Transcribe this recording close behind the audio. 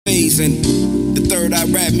and the Third Eye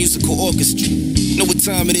Rap Musical Orchestra. Know what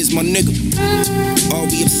time it is, my nigga. Are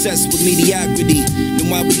we obsessed with mediocrity? Then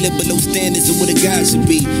why we live below standards of what a God should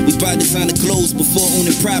be? We buy designer clothes before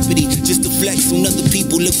owning property, just to flex on other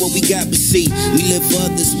people. Look what we got, but see, we live for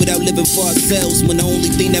others without living for ourselves. When the only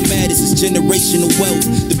thing that matters is generational wealth.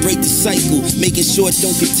 To break the cycle, making sure it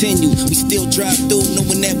don't continue. We still drive through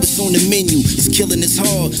knowing that what's on the menu. It's killing us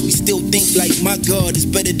hard. We still think like my God is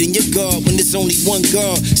better than your God when there's only one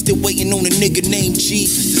God. Still waiting on a nigga named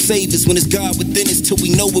Jesus to save us when it's God within us till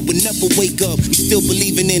we know it will never wake up. We still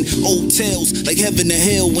believing in old tales like heaven or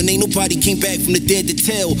hell when ain't nobody came back from the dead to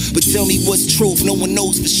tell. But tell me what's truth, no one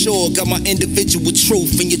knows for sure. Got my individual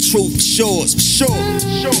truth and your truth for sure, for sure.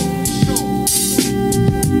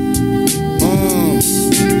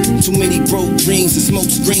 Too many broke dreams and smoke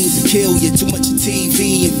screens will kill you. Too much of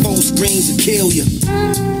TV and phone screens will kill you.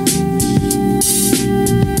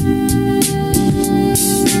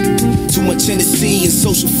 Too much Hennessy and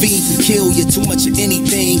social feeds will kill you. Too much of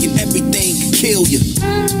anything and everything can kill you.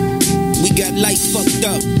 We got life fucked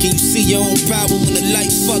up. Can you see your own power when the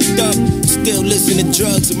light fucked up? Still listen to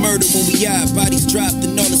drugs and murder when we out. Bodies dropped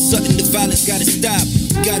and all of a sudden the violence gotta stop.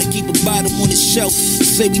 Gotta keep a bottom on the shelf.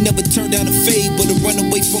 Say we never turn down a fade, but to run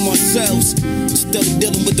away from ourselves. Instead of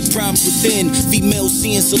dealing with the problems within. Females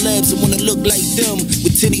seeing celebs and wanna look like them.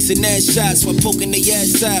 With titties and ass shots while poking their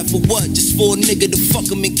ass out. For what? Just for a nigga to fuck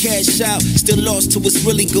them and cash out. Still lost to what's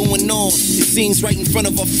really going on. It seems right in front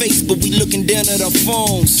of our face, but we looking down at our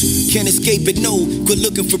phones. Can't escape it, no. Good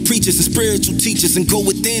looking for preachers and spiritual teachers and go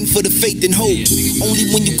within for the faith and hope. Only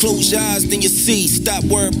when you close your eyes, then you see. Stop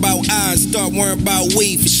worrying about eyes, start worrying about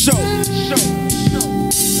we, for sure.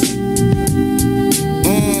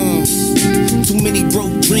 Too many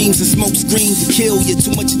broke dreams and smoke screens will kill you.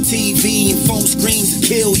 Too much of TV and phone screens will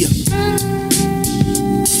kill you.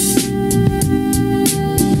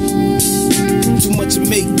 Too much of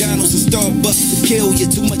McDonald's and Starbucks will kill you.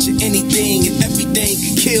 Too much of anything and everything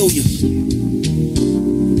can kill you.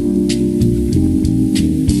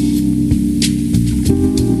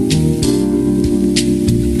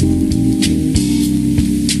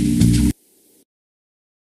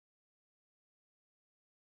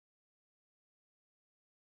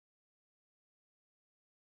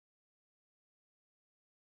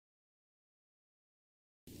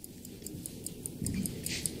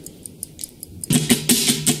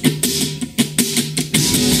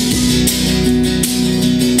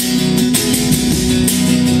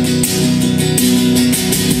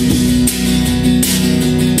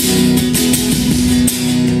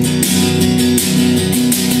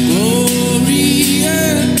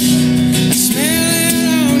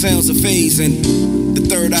 And the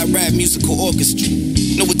Third Eye Rap Musical Orchestra.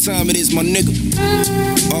 Know what time it is, my nigga.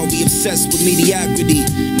 Are we obsessed with mediocrity?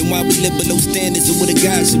 Then why we live below standards of what a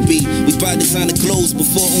God should be? We buy designer clothes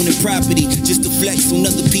before owning property, just to flex on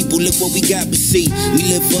other people. Look what we got, but see, we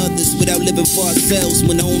live for others without living for ourselves.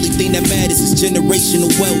 When the only thing that matters is generational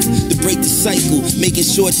wealth. To break the cycle, making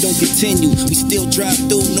sure it don't continue. We still drive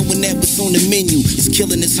through knowing that what's on the menu. It's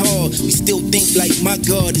killing us hard. We still think like my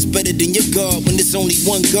God is better than your God when there's only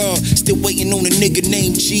one God. Still waiting on a nigga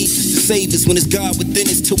named Jesus to save us when it's God within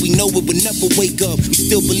us till we know it will never wake up. We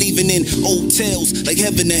still believing in old tales like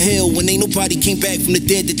heaven or hell when ain't nobody came back from the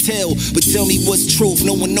dead to tell. But tell me what's truth,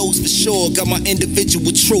 no one knows for sure. Got my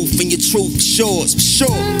individual truth and your truth for sure, for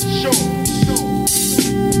sure.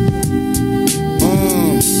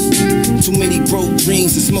 Too many broke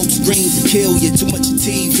dreams and smoke screens will kill you. Too much of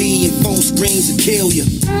TV and phone screens will kill you.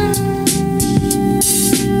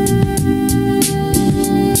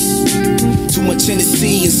 Too much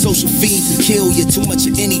Hennessy and social feeds will kill you. Too much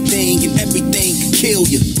of anything and everything can kill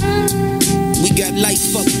you. We got life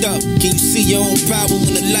fucked up. Can you see your own power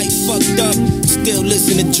when the light fucked up? Still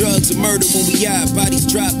listen to drugs and murder when we out. Bodies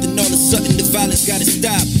dropped and all of a sudden the violence gotta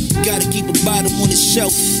stop. Gotta keep a bottom on the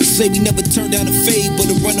shelf. Say we never turn down a fade, but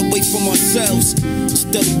to run away from ourselves.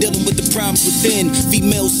 Instead of dealing with the problems within.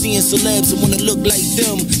 Females seeing celebs and wanna look like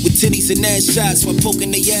them. With titties and ass shots while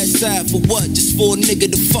poking their ass out. For what? Just for a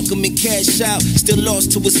nigga to fuck them and cash out. Still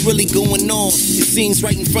lost to what's really going on. It seems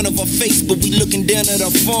right in front of our face, but we looking down at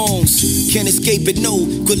our phones. Can't escape it, no.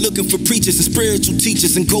 Good looking for preachers and spiritual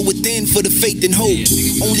teachers and go within for the faith and hope.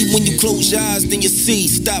 Only when you close your eyes, then you see.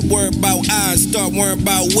 Stop worrying about eyes, start worrying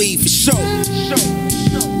about we, for sure.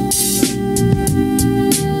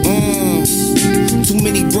 Too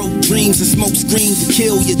many broke dreams and smoke screens will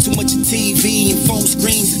kill you. Too much of TV and phone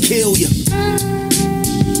screens will kill you.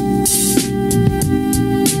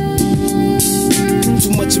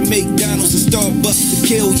 Too much of McDonald's and Starbucks will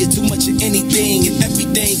kill you. Too much of anything and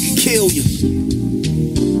everything can kill you.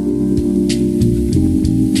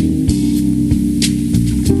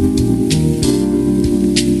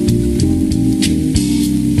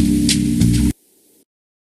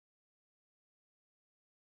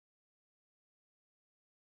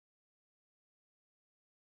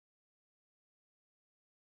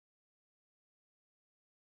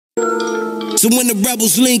 So when the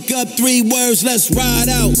rebels link up, 3 words, let's ride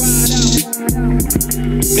out.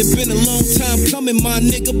 It's been a long time coming, my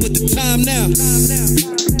nigga, but the time now.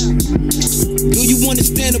 Do you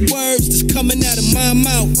understand the words that's coming out of my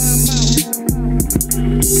mouth?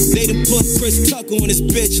 They done put Chris Tucker on this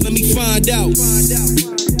bitch, let me find out.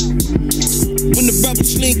 When the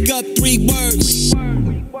rebels link up, 3 words.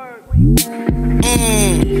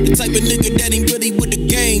 The type of nigga that ain't really with the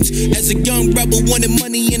games. As a young rebel wanted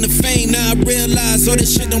money and the fame. Now I realize all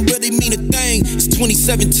this shit don't really mean a thing. It's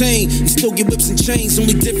 2017, still get whips and chains.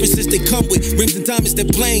 Only difference is they come with rims and diamonds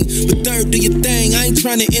that bling. But third, do your thing, I ain't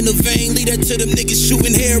trying to intervene. Leave that to them niggas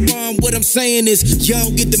shooting hair on. What I'm saying is,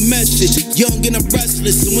 y'all get the message. Young and I'm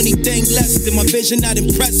restless, so anything less than my vision not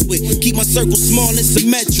impressed with. Keep my circle small and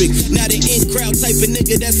symmetric. Not an in-crowd type of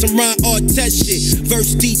nigga that's some Ron Artest shit.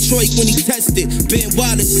 Verse Detroit when he tested. Ben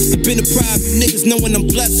Wallace, been deprived of niggas knowing I'm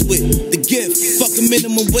blessed with the gift. Fuck a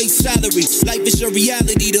minimum wage salary. Life is your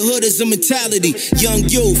reality, the hood is a mentality. Young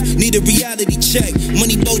youth need a reality check.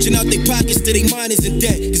 Money bulging out their pockets till they mind is in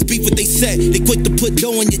debt. Cause beef what they said, they quick to put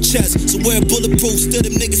dough on your chest. So wear bulletproof, still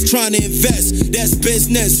them niggas trying to invest. That's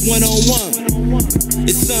business 101.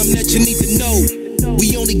 It's something that you need to know.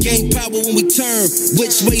 We only gain power when we turn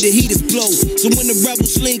which way the heat is blow. So when the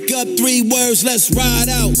rebels link up, 3 words, let's ride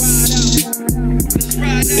out.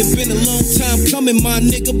 It's been a long time coming, my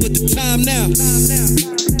nigga, but the time now.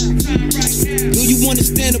 Do you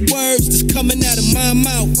understand the words that's coming out of my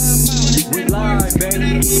mouth? We live,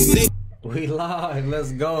 baby. We live.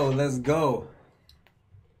 Let's go. Let's go.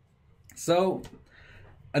 So,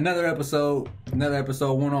 another episode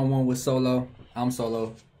one-on-one with Solo. I'm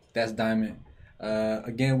Solo. That's Diamond.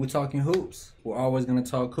 Again, we're talking hoops. We're always going to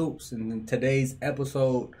talk hoops. And in today's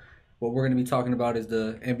episode, what we're going to be talking about is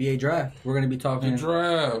the NBA draft. We're going to be talking... The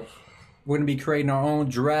draft. We're going to be creating our own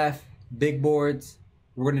draft big boards.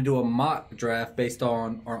 We're going to do a mock draft based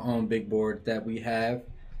on our own big board that we have.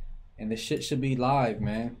 And the shit should be live,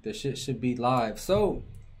 man. The shit should be live. So,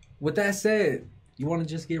 with that said, you want to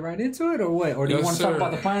just get right into it or what? Or do you want to talk about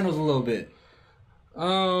the finals a little bit?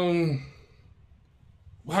 How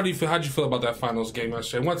do you feel? How'd you feel about that finals game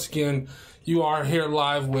yesterday? Once again, you are here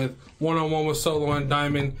live with One-on-One with Solo and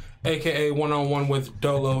Diamond, a.k.a. One-on-One with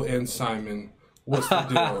Dolo and Simon. What's the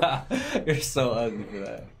deal? You're so ugly for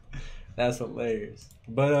that. That's hilarious.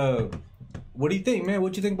 But, what do you think, man?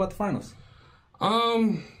 What do you think about the finals?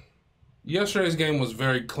 Yesterday's game was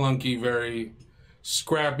very clunky, very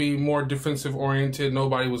scrappy, more defensive-oriented.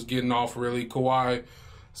 Nobody was getting off, really. Kawhi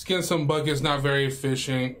was getting some buckets, not very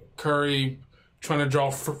efficient. Curry trying to draw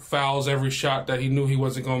fouls every shot that he knew he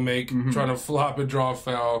wasn't going to make, trying to flop and draw a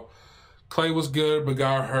foul. Clay was good, but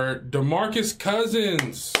got hurt. DeMarcus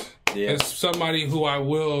Cousins is somebody who I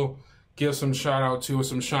will give some shout out to or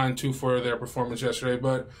some shine to for their performance yesterday.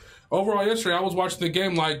 But overall yesterday, I was watching the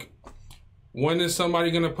game like, when is somebody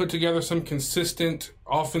going to put together some consistent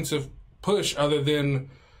offensive push other than,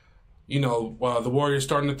 the Warriors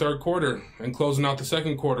starting the third quarter and closing out the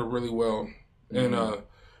second quarter really well. And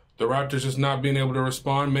the Raptors just not being able to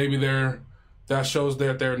respond. Maybe that shows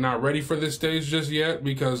that they're not ready for this stage just yet,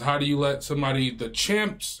 because how do you let the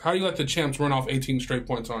champs run off 18 straight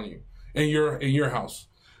points on you in your house?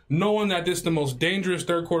 Knowing that this is the most dangerous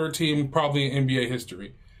third quarter team probably in NBA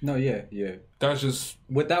history. No, yeah. That's just...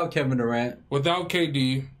 Without Kevin Durant. Without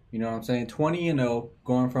KD. You know what I'm saying? 20-0,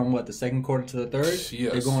 going from, the second quarter to the third?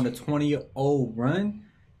 Yes. They're going to 20-0 run.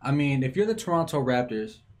 I mean, if you're the Toronto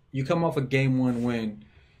Raptors, you come off a Game 1 win,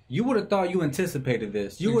 you would have thought you anticipated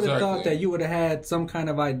this. You would have thought that you would have had some kind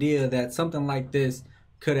of idea that something like this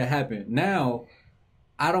could have happened. Now,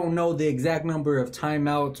 I don't know the exact number of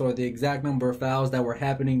timeouts or the exact number of fouls that were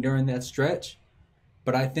happening during that stretch,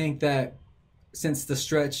 but I think that since the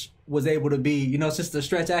stretch was able to be, since the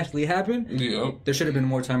stretch actually happened, there should have been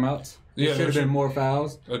more timeouts. There should have been more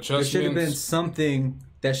fouls. There should have been something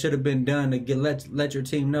that should have been done to let your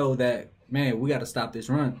team know that, man, we got to stop this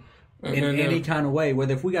run in any kind of way.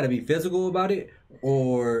 Whether if we got to be physical about it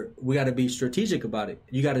or we got to be strategic about it,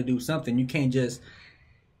 you got to do something. You can't just,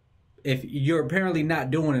 if you're apparently not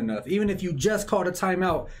doing enough, even if you just called a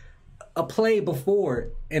timeout a play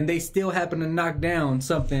before and they still happen to knock down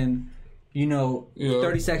something,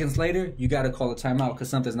 30 seconds later, you got to call a timeout because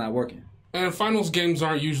something's not working. And finals games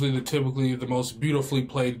aren't usually typically the most beautifully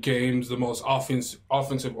played games, the most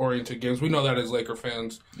offensive-oriented games. We know that as Laker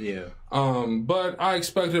fans. Yeah. But I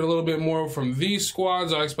expected a little bit more from these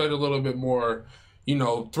squads. I expected a little bit more,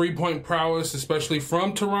 three-point prowess, especially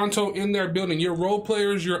from Toronto in their building. Your role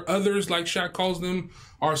players, your others, like Shaq calls them,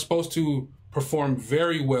 are supposed to perform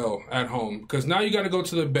very well at home. Because now you got to go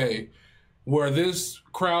to the Bay, where this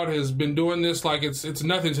crowd has been doing this like it's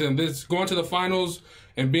nothing to them. This going to the finals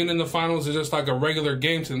and being in the finals is just like a regular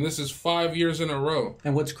game to them. This is 5 years in a row.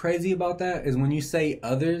 And what's crazy about that is when you say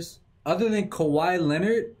others, other than Kawhi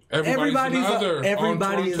Leonard, everybody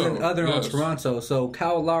is an other on Toronto. So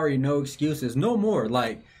Kyle Lowry, no excuses, no more.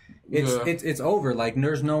 Like it's over. Like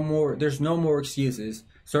there's no more excuses.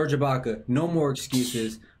 Serge Ibaka, no more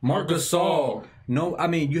excuses. Marc Gasol, no. I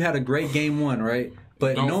mean, you had a great game 1, right?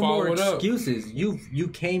 But no more excuses. You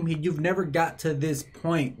came here. You've never got to this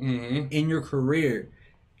point in your career.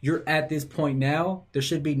 You're at this point now. There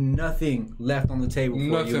should be nothing left on the table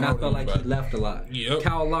for you. And I felt like you left a lot. Yep.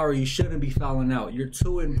 Kyle Lowry, you shouldn't be fouling out. You're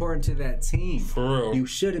too important to that team. For real. You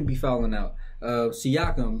shouldn't be fouling out.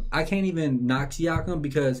 Siakam, I can't even knock Siakam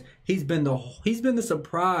because he's been the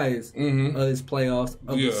surprise of his playoffs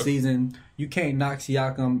of the season. You can't knock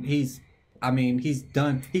Siakam. He's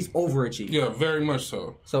done. He's overachieved. Yeah, very much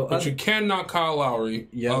so. But you can knock Kyle Lowry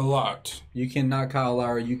a lot. You can knock Kyle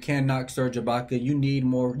Lowry. You can knock Serge Ibaka. You need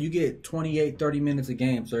more. You get 28, 30 minutes a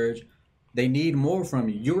game, Serge. They need more from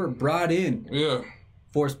you. You were brought in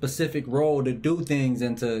for a specific role to do things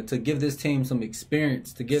and to give this team some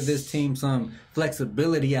experience, to give this team some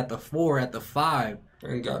flexibility at the 4, at the 5.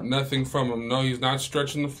 And got nothing from him. No, he's not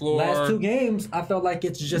stretching the floor. Last 2 games, I felt like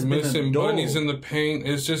it's just missing bunnies in the paint.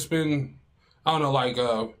 It's just been... I don't know, like,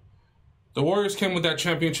 the Warriors came with that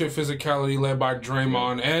championship physicality led by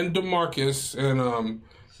Draymond and DeMarcus, and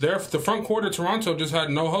the front court of Toronto just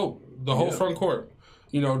had no hope, the whole front court.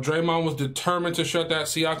 You know, Draymond was determined to shut that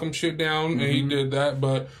Siakam shit down, and he did that,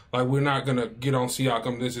 but, like, we're not going to get on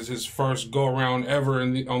Siakam. This is his first go-around ever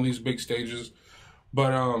on these big stages.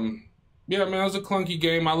 But, yeah, man, it was a clunky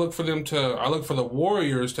game. I look for the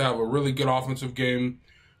Warriors to have a really good offensive game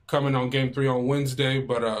coming on Game 3 on Wednesday,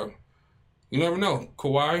 but, you never know.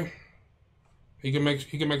 Kawhi, he can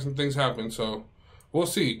make some things happen. So we'll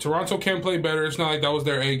see. Toronto can play better. It's not like that was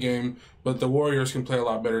their A game, but the Warriors can play a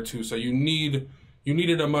lot better too. So you needed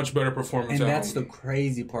a much better performance. And that's the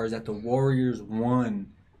crazy part is that the Warriors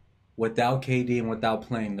won without KD and without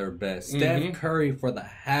playing their best. Steph Curry for the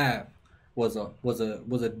half was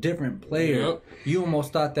a different player. Yep. You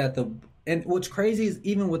almost thought that And what's crazy is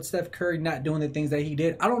even with Steph Curry not doing the things that he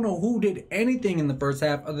did, I don't know who did anything in the first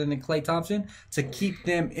half other than Klay Thompson to keep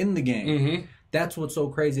them in the game. That's what's so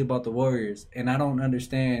crazy about the Warriors. And I don't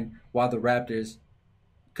understand why the Raptors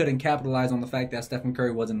couldn't capitalize on the fact that Stephen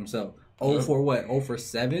Curry wasn't himself. 0 for what? 0 for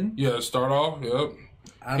 7? Yeah, start off,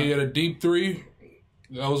 He had a deep 3.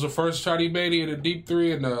 That was the first shot he made. He had a deep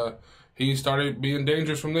 3, and he started being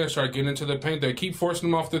dangerous from there, started getting into the paint. They keep forcing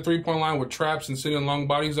him off the three-point line with traps and sending long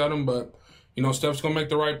bodies at him, but, you know, Steph's going to make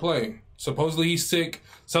the right play. Supposedly he's sick.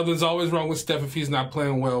 Something's always wrong with Steph if he's not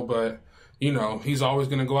playing well, but, you know, he's always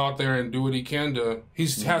going to go out there and do what he can to... He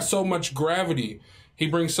has so much gravity. He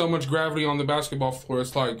brings so much gravity on the basketball floor.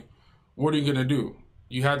 It's like, what are you going to do?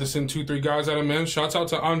 You had to send 2-3 guys at him, man. Shouts out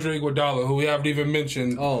to Andre Iguodala, who we haven't even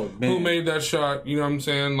mentioned. Oh, man. Who made that shot, you know what I'm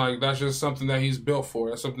saying? Like, that's just something that he's built for.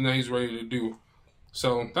 That's something that he's ready to do.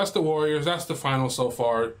 So, that's the Warriors. That's the final so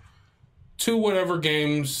far. 2 whatever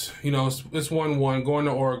games, you know, it's 1-1 going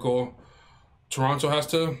to Oracle. Toronto has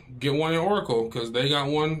to get one in Oracle because they got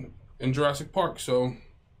one in Jurassic Park. So,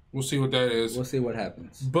 we'll see what that is. We'll see what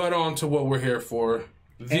happens. But on to what we're here for.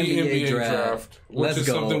 The NBA draft, which is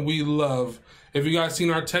something we love. If you guys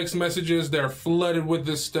seen our text messages, they're flooded with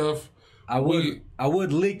this stuff. I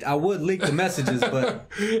would leak the messages, but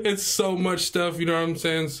it's so much stuff, you know what I'm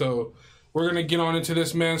saying? So we're gonna get on into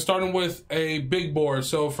this, man. Starting with a big board.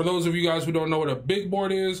 So for those of you guys who don't know what a big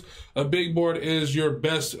board is your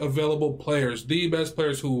best available players, the best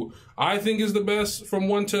players who I think is the best from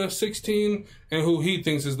 1 to 16, and who he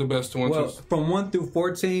thinks is the best to 1 to from 1 through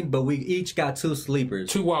 14. But we each got 2 sleepers,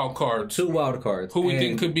 2 wild cards, who we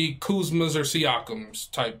think could be Kuzma's or Siakam's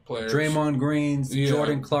type players, Draymond Greens,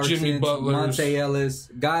 Jordan Clarkson, Jimmy Butlers, Monte Ellis,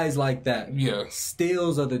 guys like that. Yeah,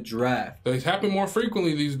 steals of the draft. They happen more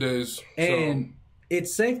frequently these days, and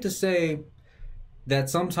it's safe to say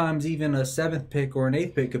that sometimes even a 7th pick or an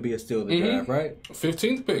 8th pick could be a steal of the draft, right?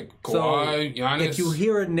 15th pick, Kawhi, so Giannis. If you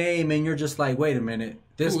hear a name and you're just like, wait a minute,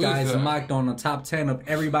 this guy's mocked on the top 10 of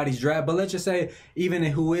everybody's draft. But let's just say, even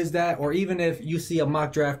who is that, or even if you see a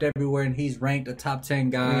mock draft everywhere and he's ranked a top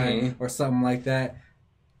 10 guy or something like that,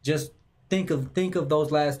 just think of those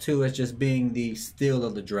last 2 as just being the steal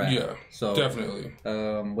of the draft. Yeah, so definitely.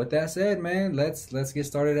 With that said, man, let's get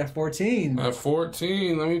started at 14. At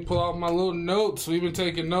 14, let me pull out my little notes. We've been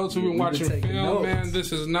taking notes. We've been watching film, man.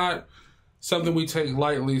 This is not something we take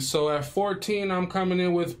lightly. So at 14, I'm coming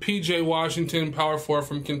in with P.J. Washington, power forward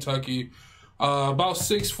from Kentucky. About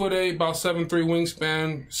 6'8", about 7'3"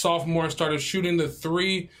 wingspan. Sophomore, started shooting the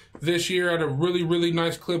 3 this year at a really, really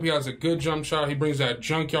nice clip. He has a good jump shot. He brings that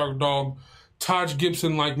junkyard dog, Taj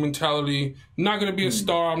Gibson-like mentality. Not going to be a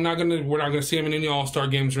star. We're not going to see him in any All-Star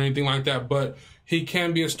games or anything like that, but he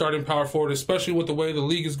can be a starting power forward, especially with the way the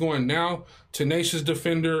league is going now. Tenacious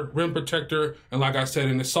defender, rim protector, and like I said,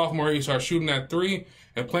 in his sophomore year, he started shooting that 3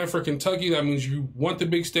 and playing for Kentucky. That means you want the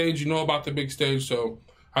big stage. You know about the big stage, so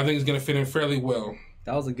I think he's going to fit in fairly well.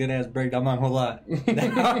 That was a good-ass break. I'm not going to lie.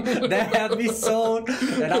 That had me sold.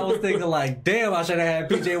 And I was thinking, like, damn, I should have had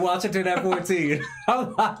P.J. Washington at 14.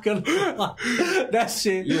 I'm not going to lie. That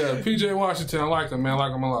shit. Yeah, P.J. Washington, I like him, man. I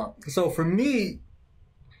like him a lot. So, for me,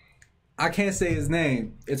 I can't say his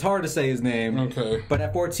name. It's hard to say his name. Okay. But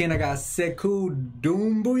at 14, I got Sekou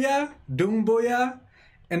Doumbouya.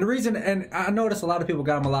 And the reason, and I notice a lot of people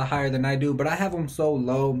got him a lot higher than I do, but I have him so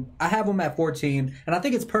low. I have him at 14, and I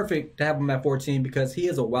think it's perfect to have him at 14 because he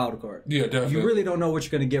is a wild card. Yeah, definitely. You really don't know what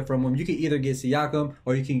you're going to get from him. You can either get Siakam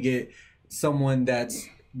or you can get someone that's,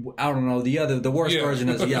 I don't know, the worst version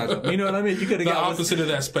of Siakam. You know what I mean? You could have got the opposite of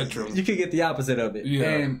that spectrum. You could get the opposite of it.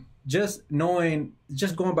 Yeah. And just going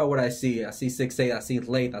by what I see 6'8", I see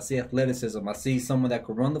length, I see athleticism, I see someone that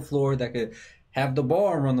could run the floor, that could have the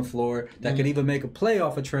ball and run the floor, that could even make a play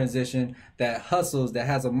off a transition, that hustles, that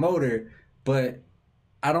has a motor, but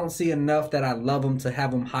I don't see enough that I love him to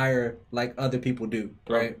have him higher like other people do,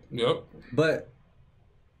 right? Yep. But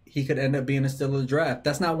he could end up being a steal of the draft.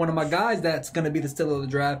 That's not one of my guys that's going to be the steal of the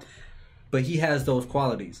draft, but he has those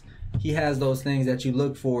qualities. He has those things that you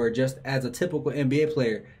look for just as a typical NBA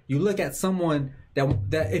player. You look at someone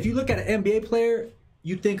that if you look at an NBA player,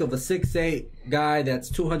 you think of a 6'8" guy that's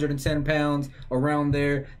 210 pounds, around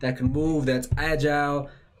there, that can move, that's agile,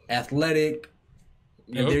 athletic,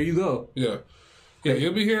 and there you go. Yeah. Yeah,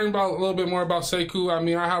 you'll be hearing a little bit more about Sekou. I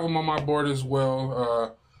mean, I have him on my board as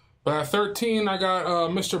well. But at 13, I got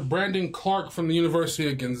Mr. Brandon Clark from the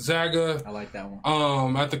University of Gonzaga. I like that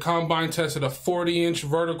one. At the Combine, tested a 40-inch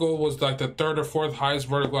vertical, was like the 3rd or 4th highest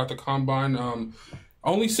vertical at the Combine.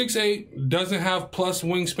 Only 6'8", doesn't have plus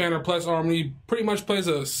wingspan or plus arm. He pretty much plays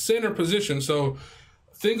a center position. So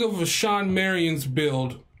think of a Sean Marion's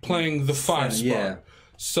build playing the 5 spot. Yeah.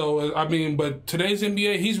 So, I mean, but today's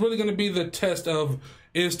NBA, he's really going to be the test of,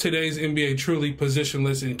 is today's NBA truly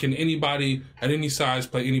positionless, and can anybody at any size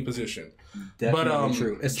play any position? Definitely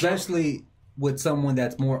true. Especially with someone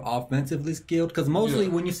that's more offensively skilled. Because mostly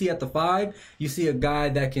when you see at the 5, you see a guy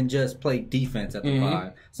that can just play defense at the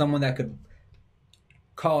 5. Someone that could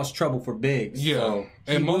cause trouble for bigs. Yeah. So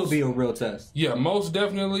he will be a real test. Yeah, most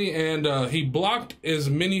definitely. And he blocked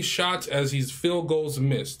as many shots as his field goals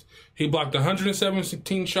missed. He blocked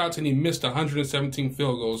 117 shots and he missed 117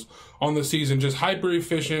 field goals on the season. Just hyper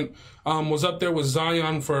efficient. Was up there with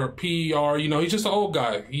Zion for PER. You know, he's just an old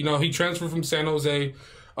guy. You know, he transferred from San Jose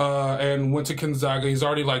and went to Gonzaga. He's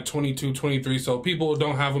already like 22, 23. So people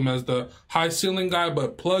don't have him as the high ceiling guy,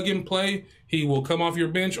 but plug and play. He will come off your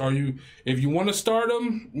bench, or if you want to start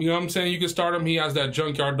him, you know what I'm saying, you can start him. He has that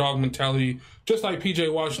junkyard dog mentality, just like P.J.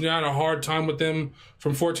 Washington. I had a hard time with him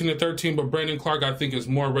from 14 to 13, but Brandon Clark, I think, is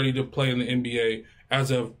more ready to play in the NBA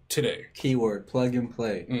as of today. Keyword, plug and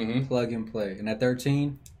play. Plug and play. And at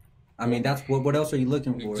 13, I mean, that's what else are you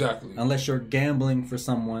looking for? Exactly. Unless you're gambling for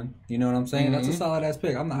someone. You know what I'm saying? That's a solid-ass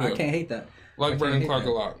pick. I can't hate that. Like Brandon Clark a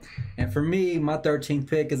lot. And for me, my 13th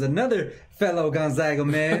pick is another fellow Gonzaga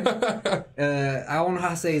man. I don't know how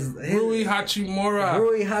to say his Rui Hachimura.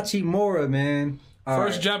 Rui Hachimura, man.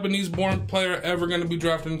 First Japanese-born player ever going to be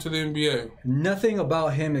drafted into the NBA. Nothing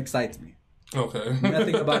about him excites me. Okay.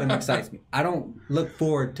 Nothing about him excites me. I don't look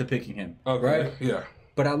forward to picking him. Okay. Right? Yeah.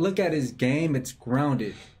 But I look at his game, it's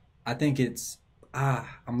grounded. I think it's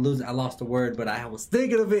I'm losing. I lost the word, but I was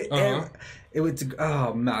thinking of it. It was,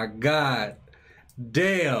 oh my God.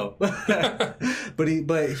 Damn. but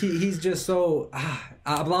he's just so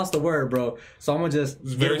I've lost the word, bro. So I'm gonna just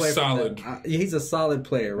it's very solid. He's a solid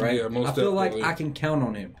player, right? Yeah, most I feel definitely. like I can count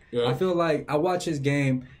on him. Yeah. I feel like I watch his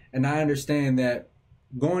game and I understand that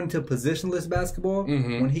going to positionless basketball,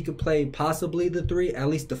 when he could play possibly the 3, at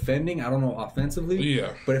least defending, I don't know, offensively.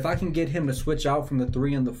 Yeah. But if I can get him to switch out from the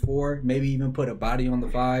 3 and the 4, maybe even put a body on the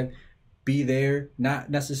 5, be there, not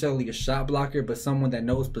necessarily a shot blocker, but someone that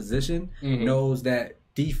knows position, knows that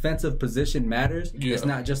defensive position matters. Yeah. It's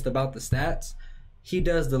not just about the stats. He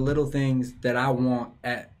does the little things that I want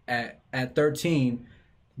at 13,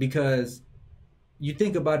 because you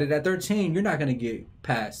think about it, at 13, you're not going to get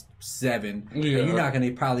past 7. Yeah. And you're not going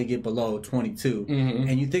to probably get below 22.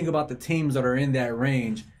 And you think about the teams that are in that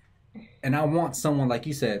range, And I want someone, like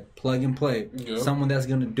you said, plug and play. Yep. Someone that's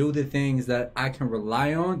going to do the things that I can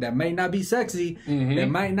rely on, that may not be sexy, that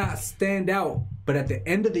might not stand out. But at the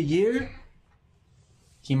end of the year,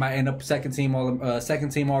 he might end up second team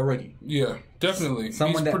all rookie. Yeah, definitely. He's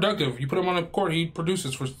productive. You put him on the court, he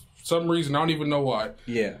produces for some reason. I don't even know why.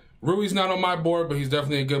 Yeah. Rui's not on my board, but he's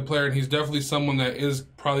definitely a good player, and he's definitely someone that is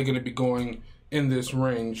probably going to be going in this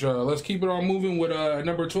range. Let's keep it on moving with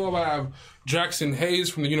number 12. I have Jackson Hayes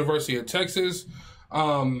from the University of Texas.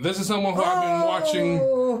 This is someone who I've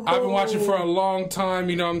been watching for a long time.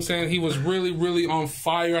 You know what I'm saying? He was really, really on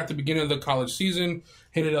fire at the beginning of the college season.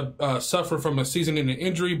 He ended up suffering from a season-ending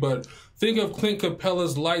injury, but think of Clint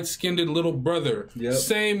Capella's light-skinned little brother. Yep.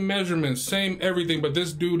 Same measurements, same everything, but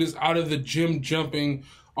this dude is out of the gym jumping,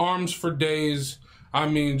 arms for days. I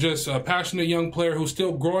mean, just a passionate young player who's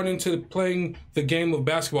still growing into playing the game of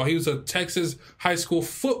basketball. He was a Texas high school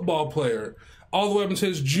football player all the way up into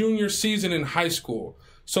his junior season in high school.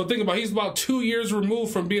 So think about it, he's about 2 years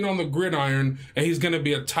removed from being on the gridiron, and he's going to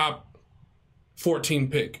be a top 14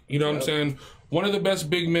 pick. You know what I'm saying? One of the best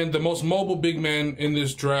big men, the most mobile big man in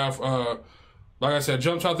this draft. Like I said,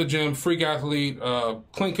 jumps out the gym, freak athlete,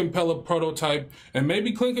 Clint Capella prototype. And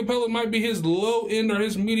maybe Clint Capella might be his low end or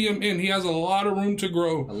his medium end. He has a lot of room to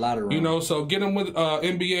grow. A lot of room. You know, so get him with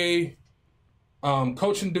NBA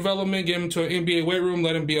coaching development, get him to an NBA weight room,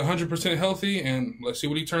 let him be 100% healthy, and let's see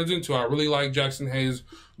what he turns into. I really like Jackson Hayes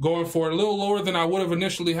going for it a little lower than I would have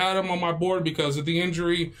initially had him on my board because of the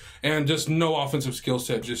injury and just no offensive skill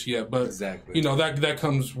set just yet. But, you know, that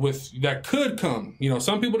comes with, that could come. You know,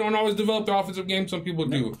 some people don't always develop the offensive game. Some people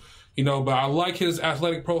do. You know, but I like his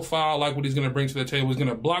athletic profile. I like what he's going to bring to the table. He's going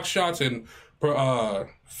to block shots and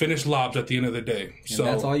finish lobs at the end of the day. And so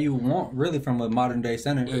that's all you want, really, from a modern-day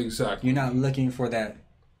center. Exactly. You're not looking for that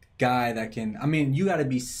guy that can... I mean, you got to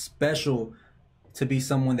be special to be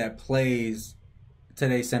someone that plays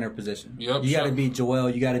today's center position. Yep, you got to be Joel.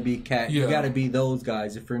 You got to be Cat. You got to be those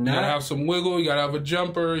guys. If you're not... You got to have some wiggle. You got to have a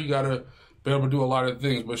jumper. You got to be able to do a lot of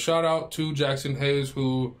things. But shout out to Jackson Hayes,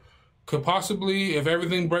 who could possibly, if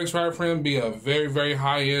everything breaks right for him, be a very, very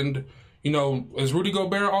high-end... You know, is Rudy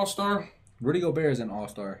Gobert all-star? Rudy Gobert is an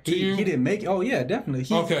all-star. He didn't make... Oh, yeah, definitely.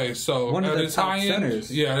 Okay, so one of the top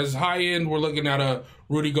centers. Yeah, at his high end, we're looking at a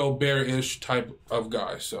Rudy Gobert-ish type of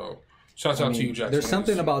guy. So, shouts out to you, Jackson. There's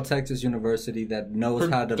something about Texas University that knows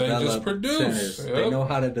how to develop centers. Yep. They know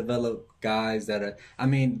how to develop guys that are... I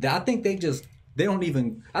mean, I think they just... They don't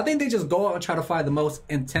even... I think they just go out and try to find the most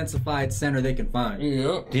intensified center they can find.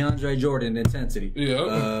 Yeah. DeAndre Jordan, intensity.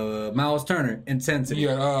 Yeah. Miles Turner, intensity.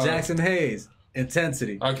 Yeah. Jackson Hayes,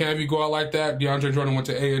 intensity. I can't have you go out like that. DeAndre Jordan went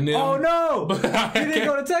to A&M. Oh, no! He didn't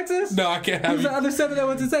go to Texas? No, I can't have Who's the other center that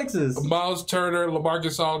went to Texas? Miles Turner,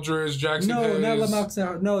 LaMarcus Aldridge, Jackson Hayes. No, not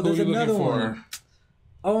LaMarcus. No, there's another one.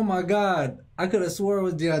 Oh, my God. I could have swore it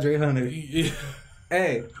was DeAndre Hunter. Yeah.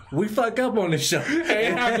 Hey, we fuck up on this show. Hey,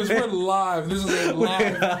 it happens. We're live. This is a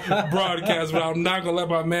live broadcast, but I'm not going to let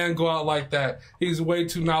my man go out like that. He's way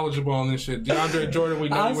too knowledgeable on this shit. DeAndre Jordan, we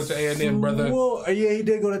know he went to A&M, brother. Yeah, he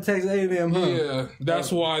did go to Texas A&M, huh? Yeah,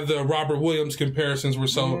 that's why the Robert Williams comparisons were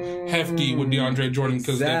so hefty with DeAndre Jordan,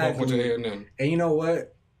 because they both went to A&M. And you know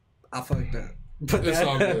what? I fucked up. But it's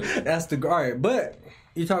all good. That's the... All right, but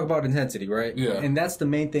you talk about intensity, right? Yeah. And that's the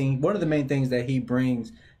main thing. One of the main things that he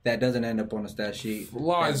brings... that doesn't end up on a stat sheet.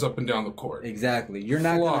 Flies up and down the court. Exactly. You're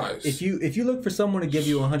not gonna, if you look for someone to give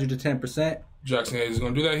you 110%, Jackson Hayes is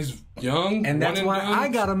going to do that. He's young, and that's why I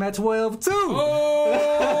got him at 12 too.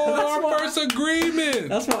 Oh, our first agreement.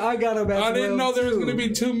 That's why I got him at 12. I didn't know there was going to be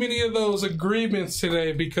too many of those agreements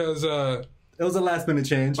today because it was a last minute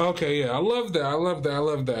change. Okay, yeah, I love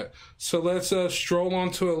that. So let's stroll on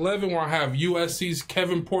to 11, where I have USC's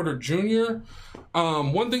Kevin Porter Jr.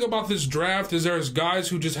 One thing about this draft is there's guys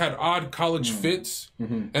who just had odd college fits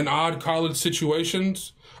and odd college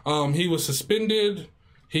situations. He was suspended.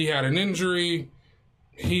 He had an injury.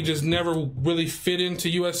 He just never really fit into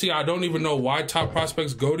USC. I don't even know why top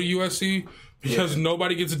prospects go to USC. Because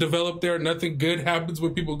nobody gets developed there. Nothing good happens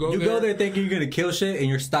when people go there. You go there thinking you're going to kill shit and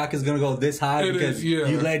your stock is going to go this high because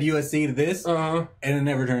you led USC to this, and it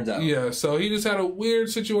never turns out. Yeah, so he just had a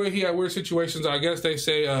weird situation. He had weird situations. I guess they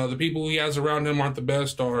say the people he has around him aren't the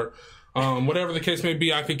best, or whatever the case may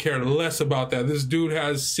be. I could care less about that. This dude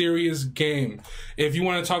has serious game. If you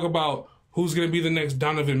want to talk about who's going to be the next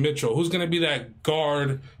Donovan Mitchell? Who's going to be that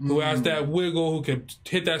guard who has that wiggle, who can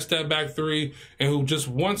hit that step back three, and who just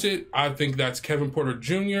wants it? I think that's Kevin Porter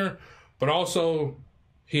Jr., but also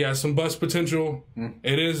he has some bust potential.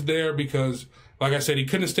 It is there because, like I said, he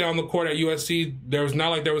couldn't stay on the court at USC. There was not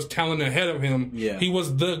like there was talent ahead of him. Yeah. He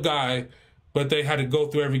was the guy but they had to go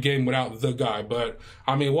through every game without the guy. But,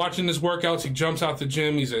 I mean, watching his workouts, he jumps out the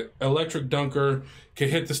gym. He's an electric dunker, can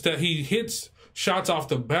hit the step. He hits shots off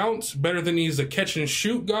the bounce better than he's a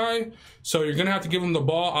catch-and-shoot guy. So you're going to have to give him the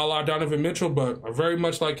ball a la Donovan Mitchell, but very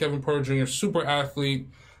much like Kevin Porter Jr., super athlete,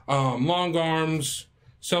 long arms,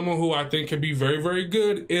 someone who I think could be very, very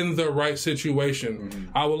good in the right situation.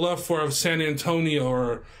 Mm-hmm. I would love for a San Antonio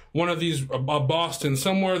or one of these, Boston,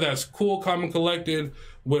 somewhere that's cool, calm, and collected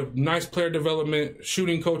with nice player development,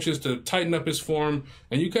 shooting coaches to tighten up his form,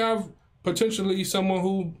 and you can have potentially someone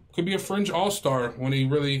who could be a fringe all-star when he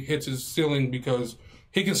really hits his ceiling because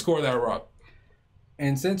he can score that rock.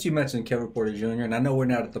 And since you mentioned Kevin Porter Jr., and I know we're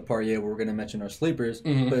not at the part yet where we're going to mention our sleepers,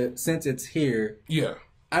 but since it's here,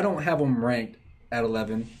 I don't have him ranked at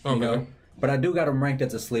 11, you know, but I do got him ranked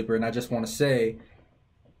as a sleeper, and I just want to say,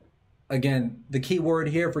 again, the key word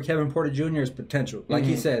here for Kevin Porter Jr. is potential. Like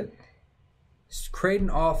he said, creating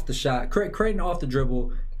off the shot, creating off the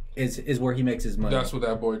dribble is where he makes his money. That's what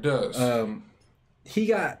that boy does. He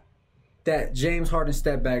got that James Harden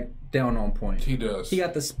step back down on point. He does. He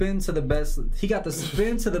got the spin to the best. He got the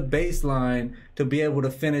spin to the baseline to be able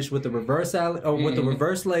to finish with the reverse with the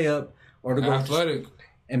reverse layup or to go athletic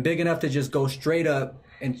and big enough to just go straight up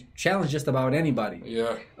and challenge just about anybody.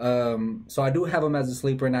 Yeah. So I do have him as a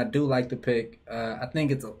sleeper, and I do like the pick. I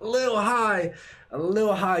think it's a little high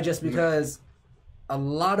just because a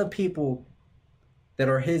lot of people that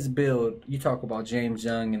are his build, you talk about James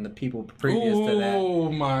Young and the people previous to that.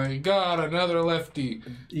 Oh my God, another lefty.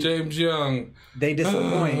 James Young. They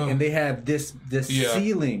disappoint and they have this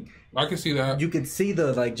ceiling. I can see that. You could see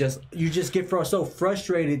you just get so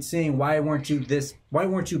frustrated seeing why weren't you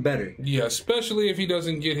better? Yeah, especially if he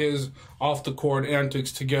doesn't get his off the court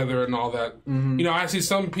antics together and all that. You know, I see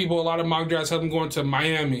some people, a lot of mock drafts have him going to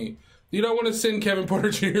Miami. You don't want to send Kevin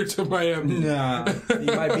Porter Jr. to Miami. Nah, he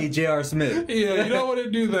might be J.R. Smith. Yeah, you don't want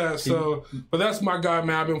to do that. So, but that's my guy,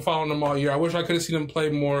 man. I've been following him all year. I wish I could have seen him play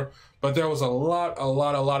more, but there was a lot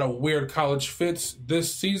of weird college fits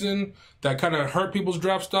this season that kind of hurt people's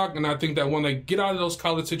draft stock. And I think that when they get out of those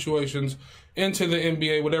college situations into the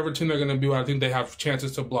NBA, whatever team they're going to be, I think they have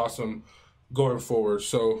chances to blossom going forward.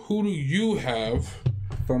 So, who do you have?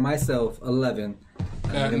 For myself, 11.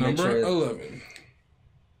 At number 11.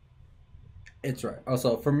 It's right.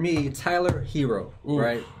 Also, for me, Tyler Hero,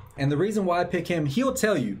 right? And the reason why I pick him, he'll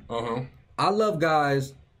tell you. I love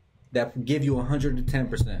guys that give you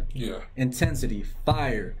 110%. Yeah. Intensity,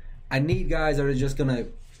 fire. I need guys that are just going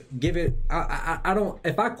to give it. I don't.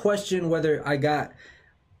 If I question whether I got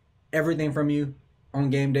everything from you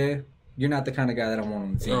on game day, you're not the kind of guy that I want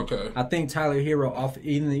on the team. Okay. I think Tyler Hero,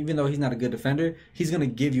 even though he's not a good defender, he's going to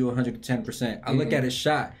give you 110%. I look at his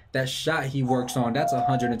shot. That shot he works on, that's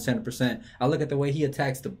 110%. I look at the way he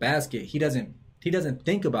attacks the basket. He doesn't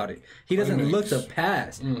think about it. He doesn't look to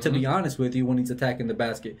pass, to be honest with you, when he's attacking the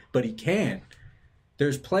basket. But he can.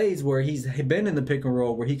 There's plays where he's been in the pick and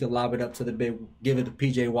roll where he could lob it up to the big, give it to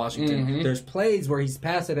P.J. Washington. There's plays where he's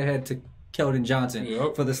passed it ahead to Keldon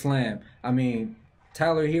Johnson for the slam. I mean,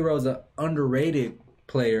 Tyler Hero's an underrated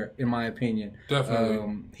player, in my opinion.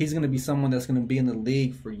 Definitely. He's going to be someone that's going to be in the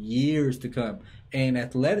league for years to come. And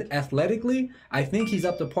athletically, I think he's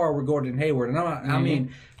up to par with Gordon Hayward. And I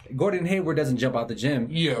mean, Gordon Hayward doesn't jump out the gym.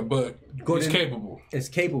 Yeah, but he's capable. It's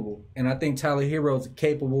capable. And I think Tyler Hero's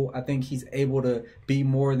capable. I think he's able to be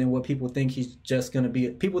more than what people think he's just going to be.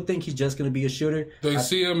 People think he's just going to be a shooter. They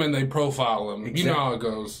see him and they profile him. Exactly. You know how it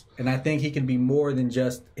goes. And I think he can be more than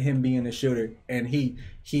just him being a shooter. And you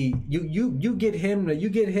get him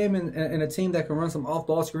in a team that can run some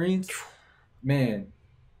off-ball screens. Man,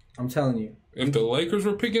 I'm telling you. If the Lakers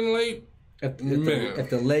were picking late, if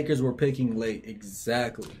the Lakers were picking late,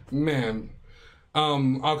 exactly. Man.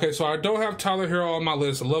 Okay, so I don't have Tyler Hero on my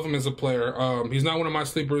list. I love him as a player. He's not one of my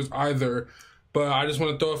sleepers either. But I just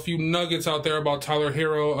want to throw a few nuggets out there about Tyler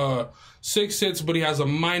Hero. 6'6", but he has a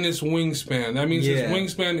minus wingspan. That means his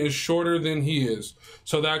wingspan is shorter than he is.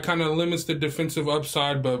 So that kind of limits the defensive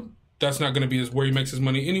upside, but that's not going to be where he makes his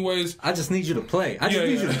money anyways. I just need you to play. I just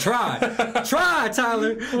need you to try. Try,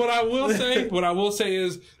 Tyler. What I will say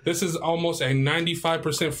is this is almost a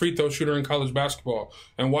 95% free throw shooter in college basketball.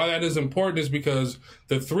 And why that is important is because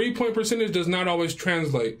the 3-point percentage does not always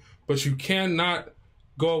translate, but you cannot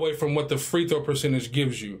go away from what the free throw percentage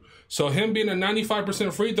gives you. So him being a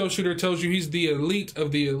 95% free throw shooter tells you he's the elite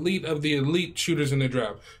of the elite of the elite shooters in the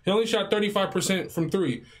draft. He only shot 35% from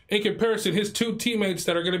three. In comparison, his two teammates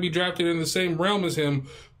that are going to be drafted in the same realm as him,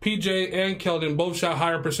 PJ and Keldon, both shot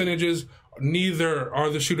higher percentages. Neither are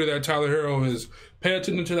the shooter that Tyler Hero is. Pay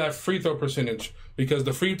attention to that free throw percentage because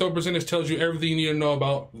the free throw percentage tells you everything you need to know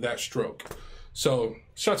about that stroke. So,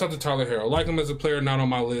 shouts out to Tyler Herro. Like him as a player, not on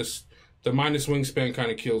my list. The minus wingspan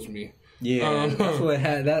kind of kills me. Yeah, that's what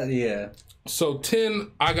had that. Yeah. So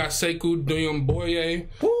 10, I got Sekou Doumbouya.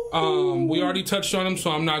 We already touched on him,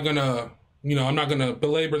 so I'm not gonna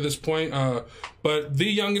belabor this point. But the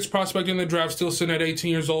youngest prospect in the draft, still sitting at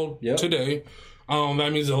 18 years old today.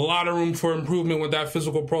 That means a lot of room for improvement with that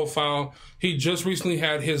physical profile. He just recently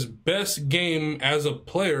had his best game as a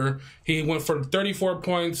player. He went for 34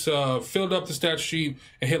 points, filled up the stat sheet,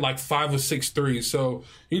 and hit like 5 of 6 threes. So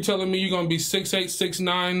you telling me you're going to be 6'8",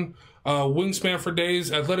 6'9", wingspan for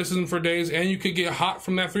days, athleticism for days, and you could get hot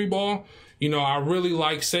from that 3 ball? I really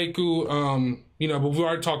like Sekou, but we've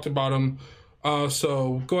already talked about him.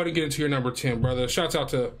 So go ahead and get into your number 10, brother. Shouts out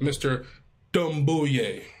to Mr.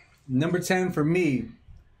 Doumbouya. Number 10 for me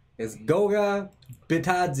is Goga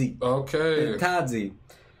Bitadze. Okay. Bitadze.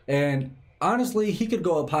 And honestly, he could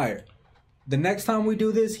go up higher. The next time we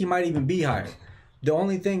do this, he might even be higher. The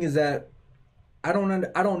only thing is that I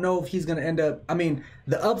don't know if he's going to end up... I mean,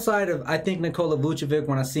 the upside of, I think, Nikola Vucevic,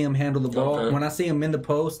 when I see him handle the ball, when I see him in the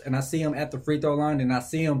post, and I see him at the free throw line, and I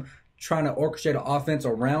see him trying to orchestrate an offense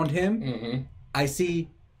around him, I see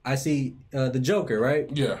the Joker, right?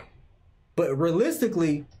 Yeah. But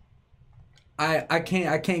realistically... I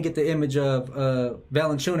can't get the image of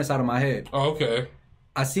Valanciunas out of my head. Oh, okay.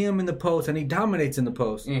 I see him in the post, and he dominates in the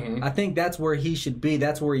post. I think that's where he should be.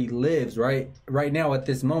 That's where he lives, right? Right now, at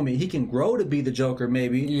this moment. He can grow to be the Joker,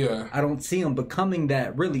 maybe. Yeah. I don't see him becoming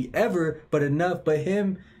that really ever, but enough. But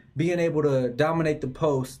him being able to dominate the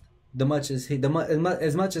post as much as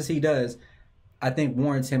he does, I think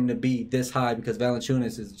warrants him to be this high because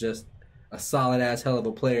Valanciunas is just a solid-ass hell of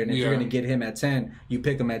a player. And if you're going to get him at 10, you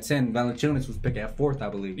pick him at 10. Valanciunas was picked at 4th, I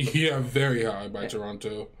believe. Yeah, very high by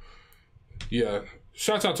Toronto. Yeah.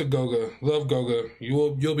 Shouts out to Goga. Love Goga.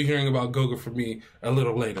 You'll be hearing about Goga from me a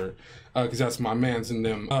little later because that's my mans in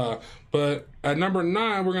them. But at number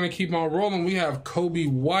 9, we're going to keep on rolling. We have Coby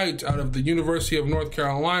White out of the University of North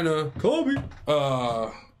Carolina. Kobe!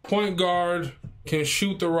 Point guard, can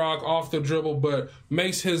shoot the rock off the dribble, but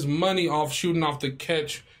makes his money off shooting off the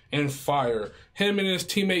catch and fire. Him and his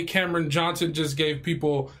teammate Cameron Johnson just gave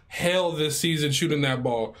people hell this season shooting that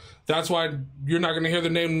ball. That's why you're not going to hear the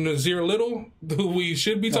name Nazir Little, who we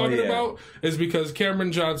should be talking about, is because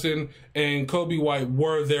Cameron Johnson and Coby White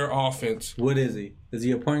were their offense. What is he? Is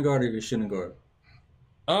he a point guard or a shooting guard?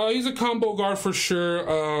 He's a combo guard for sure.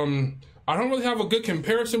 I don't really have a good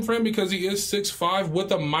comparison for him because he is 6'5"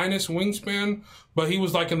 with a minus wingspan, but he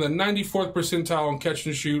was like in the 94th percentile on catch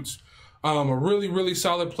and shoots. A really, really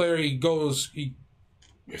solid player. He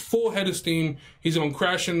full head of steam. He's going to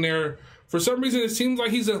crash in there. For some reason, it seems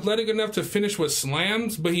like he's athletic enough to finish with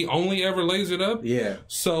slams, but he only ever lays it up. Yeah.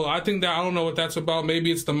 So I think that I don't know what that's about.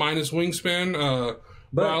 Maybe it's the minus wingspan.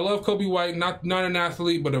 But I love Coby White. Not an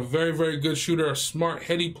athlete, but a very, very good shooter. A smart,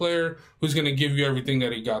 heady player who's going to give you everything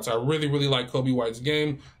that he got. So I really, really like Coby White's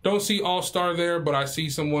game. Don't see all-star there, but I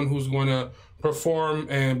see someone who's going to perform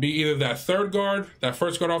and be either that third guard, that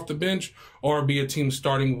first guard off the bench, or be a team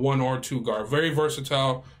starting 1 or 2 guard. Very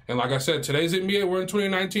versatile. And like I said, today's NBA, we're in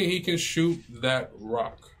 2019, he can shoot that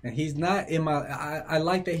rock. And he's not in my... I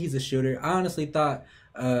like that he's a shooter. I honestly thought...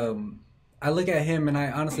 I look at him and I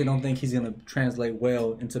honestly don't think he's going to translate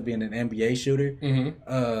well into being an NBA shooter.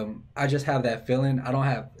 I just have that feeling. I don't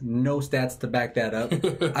have no stats to back that up.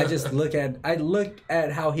 I just look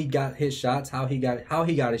at how he got his shots, how he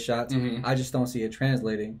got his shots. I just don't see it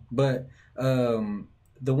translating. But the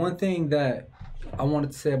one thing that I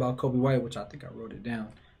wanted to say about Coby White, which I think I wrote it down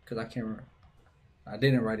because I can't remember. I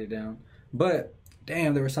didn't write it down. But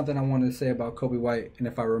damn, there was something I wanted to say about Coby White, and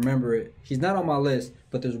if I remember it, he's not on my list,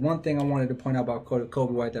 but there's one thing I wanted to point out about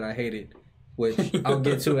Coby White that I hated, which I'll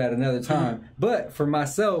get to at another time. But for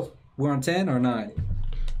myself, we're on 10 or 9?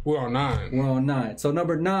 We're on 9. We're on 9. So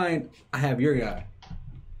number 9, I have your guy.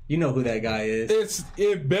 You know who that guy is.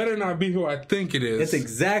 It better not be who I think it is. It's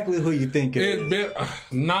exactly who you think it is.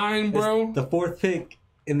 9, bro. It's the 4th pick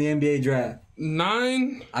in the NBA draft.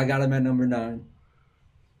 9? I got him at number 9.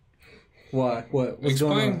 Why? What's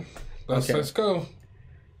Explain. Going on? Let's go.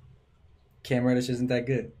 Cam Reddish isn't that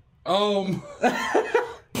good.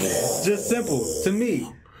 Just simple to me.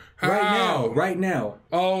 How? Right now.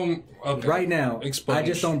 Okay. Right now. Explain. I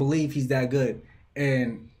just don't believe he's that good.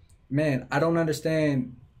 And man, I don't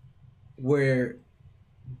understand where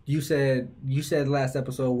you said last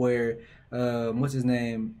episode where what's his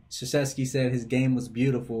name? Krzyzewski said his game was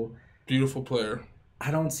beautiful. Beautiful player.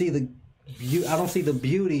 I don't see the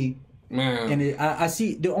beauty. Man. And I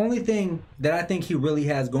see the only thing that I think he really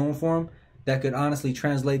has going for him that could honestly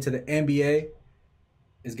translate to the NBA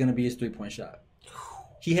is going to be his 3-point shot.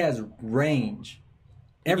 he has range.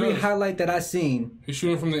 Every highlight that I've seen, he's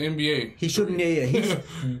shooting from the NBA. He's shooting, he's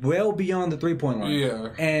well beyond the 3-point line. Yeah.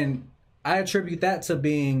 And I attribute that to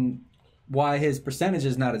being why his percentage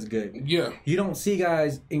is not as good. Yeah. You don't see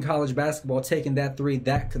guys in college basketball taking that three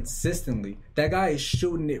that consistently. That guy is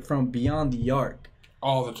shooting it from beyond the arc.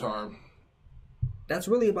 All the time. That's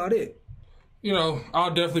really about it. You know,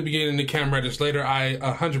 I'll definitely be getting into Cam Reddish later. I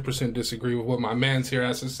 100% disagree with what my man's here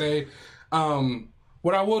has to say.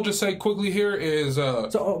 What I will just say quickly here is...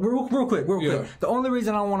 real quick. The only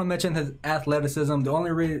reason I don't want to mention his athleticism, the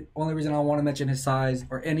only reason I don't want to mention his size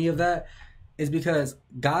or any of that is because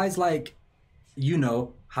guys like, you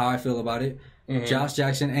know how I feel about it, Josh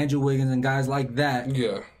Jackson, Andrew Wiggins, and guys like that,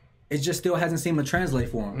 it just still hasn't seemed to translate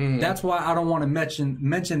for him. That's why I don't want to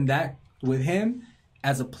mention that with him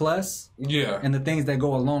as a plus and the things that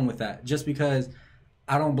go along with that. Just because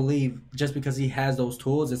I don't believe just because he has those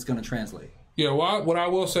tools, it's going to translate. Yeah, what I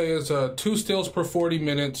will say is 2 steals per 40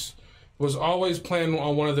 minutes. Was always playing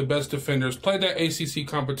on one of the best defenders. Played that ACC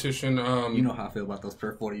competition. You know how I feel about those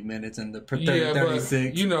per 40 minutes and the per 36.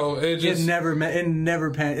 But, you know, it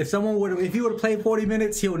never. If he would have played 40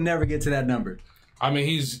 minutes, he would never get to that number. I mean,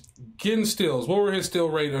 he's getting steals. What were his steal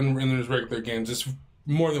rate in his regular games? It's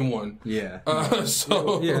more than one. Yeah.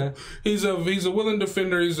 He's a willing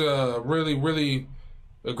defender. He's a really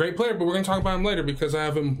a great player, but we're going to talk about him later because I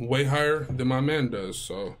have him way higher than my man does.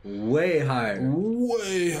 So way higher.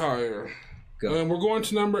 Go. And we're going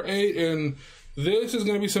to number 8, and this is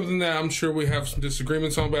going to be something that I'm sure we have some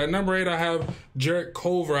disagreements on. But at number 8, I have Jarrett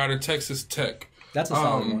Culver out of Texas Tech. That's a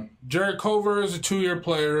solid one. Jarrett Culver is a 2-year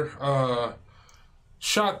player.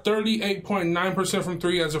 Shot 38.9% from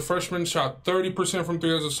 3 as a freshman. Shot 30% from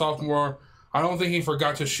 3 as a sophomore. I don't think he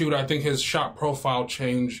forgot to shoot. I think his shot profile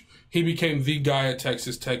changed. He became the guy at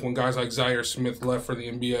Texas Tech when guys like Zaire Smith left for the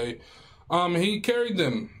NBA. He carried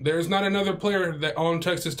them. There's not another player that on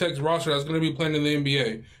Texas Tech's roster that's going to be playing in the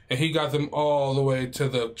NBA. And he got them all the way to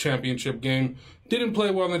the championship game. Didn't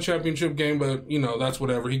play well in the championship game, but, you know, that's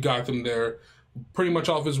whatever. He got them there pretty much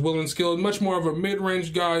off his will and skill. Much more of a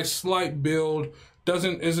mid-range guy, slight build,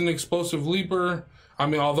 is an explosive leaper. I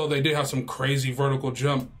mean, although they did have some crazy vertical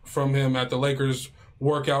jump from him at the Lakers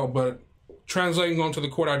workout, but translating onto the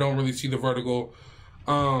court, I don't really see the vertical.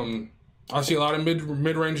 I see a lot of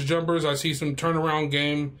mid-range jumpers. I see some turnaround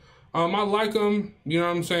game. I like him, you know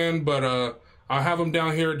what I'm saying? But I have him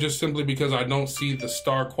down here just simply because I don't see the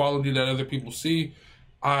star quality that other people see.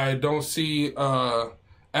 I don't see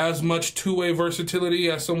as much two-way versatility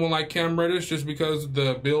as someone like Cam Reddish just because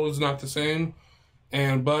the build is not the same.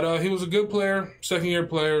 But he was a good player, second-year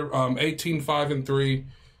player, 18, 5, and 3.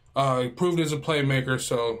 He proved as a playmaker,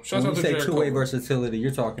 so shout out to Jarrett Culver. When you say two-way versatility,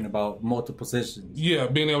 you're talking about multiple positions. Yeah,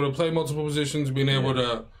 being able to play multiple positions, being able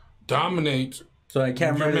to dominate. So at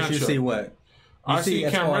Cam Reddish, you see what? I see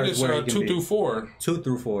Cam Reddish 2 through 4. 2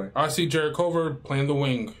 through 4. I see Jarrett Culver playing the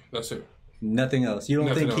wing. That's it. Nothing else. You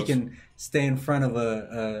don't think he can stay in front of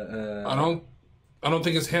a I don't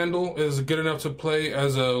think his handle is good enough to play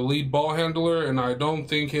as a lead ball handler, and I don't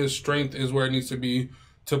think his strength is where it needs to be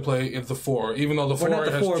to play at the 4. Even though the 4 not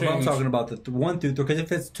the has 4, changed. But I'm talking about the 1 through 3. Because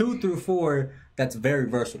if it's 2 through 4, that's very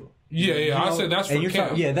versatile. Yeah. I said that's for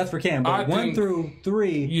Cam. That's for Cam. But 1 through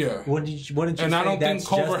 3. Yeah. Wouldn't you and say I don't that's think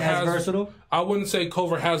Culver just has, as versatile? I wouldn't say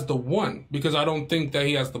Culver has the 1 because I don't think that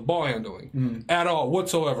he has the ball handling at all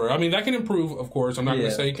whatsoever. I mean, that can improve, of course. I'm not going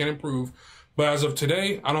to say he can improve. But as of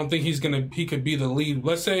today, I don't think he could be the lead.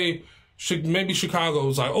 Let's say maybe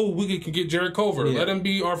Chicago's like, oh, we can get Jarrett Culver. Let him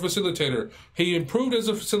be our facilitator. He improved as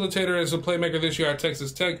a facilitator, as a playmaker this year at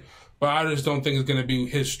Texas Tech, but I just don't think it's going to be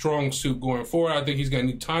his strong suit going forward. I think he's going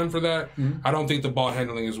to need time for that. I don't think the ball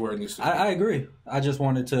handling is where it needs to be. I agree. I just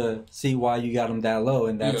wanted to see why you got him that low,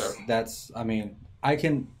 and that's. I mean, I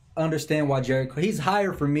can understand why he's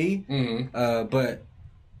higher for me, but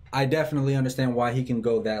I definitely understand why he can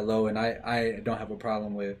go that low, and I don't have a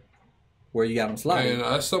problem with where you got him sliding. And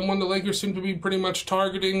that's someone the Lakers seem to be pretty much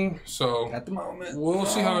targeting, so at the moment we'll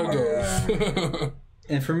see how it goes.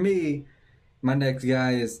 And for me, my next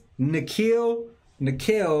guy is Nickeil,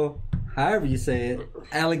 however you say it,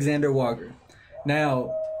 Alexander Walker.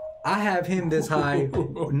 Now, I have him this high.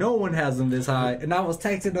 No one has him this high. And I was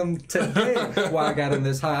texting him today why I got him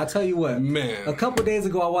this high. I'll tell you what. Man. A couple days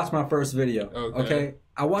ago, I watched my first video. Okay?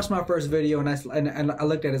 I watched my first video, and I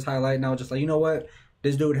looked at his highlight, and I was just like, you know what?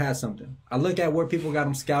 This dude has something. I looked at where people got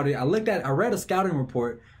him scouted. I read a scouting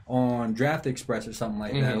report on Draft Express or something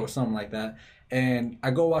like that, and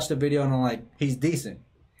I go watch the video, and I'm like, he's decent.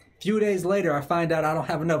 Few days later, I find out I don't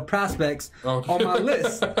have enough prospects on my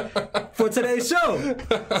list for today's show.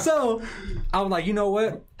 So I was like, you know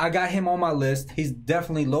what? I got him on my list. He's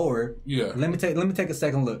definitely lower. Yeah. Let me take a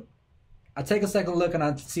second look. I take a second look and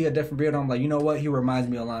I see a different video. I'm like, you know what? He reminds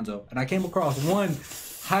me of Alonzo. And I came across one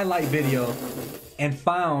highlight video and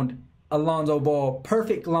found Alonzo Ball,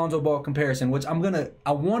 perfect Alonzo Ball comparison, which I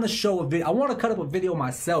want to show a video. I want to cut up a video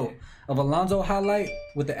myself of Alonzo highlight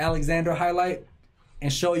with the Alexander highlight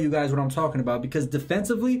and show you guys what I'm talking about, because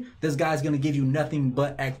defensively, this guy's going to give you nothing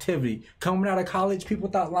but activity. Coming out of college, people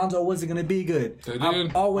thought Lonzo wasn't going to be good.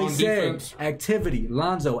 I've always said activity,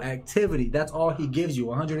 Lonzo, activity. That's all he gives you,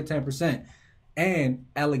 110%. And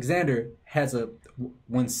Alexander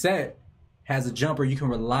when set, has a jumper you can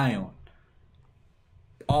rely on.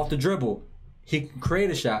 Off the dribble, he can create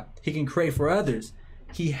a shot. He can create for others.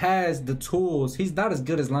 He has the tools. He's not as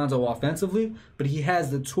good as Lonzo offensively, but he has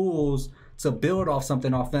the tools to build off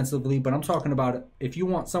something offensively. But I'm talking about if you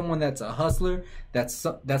want someone that's a hustler, that's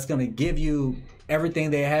going to give you everything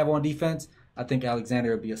they have on defense, I think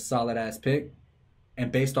Alexander would be a solid-ass pick.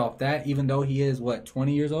 And based off that, even though he is,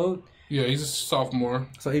 20 years old? Yeah, he's a sophomore.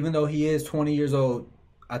 So even though he is 20 years old,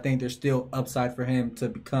 I think there's still upside for him to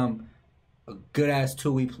become a good-ass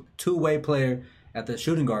two-way player at the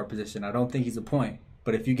shooting guard position. I don't think he's a point.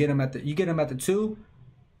 But if you get him at the 2,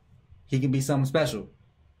 he can be something special.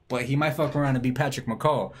 But he might fuck around and be Patrick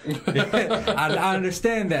McCall. I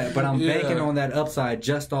understand that, but I'm banking on that upside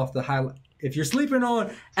just off the highlight. If you're sleeping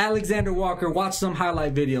on Alexander Walker, watch some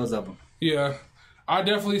highlight videos of him. Yeah, I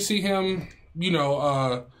definitely see him,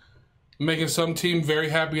 making some team very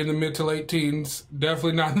happy in the mid to late teens.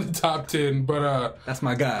 Definitely not in the top 10, but that's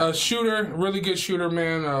my guy. A shooter, really good shooter,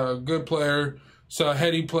 man. Good player. So a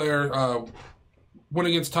heady player. Went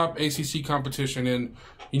against top ACC competition, and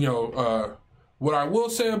what I will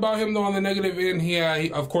say about him, though, on the negative end, he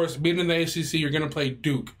of course, being in the ACC, you're going to play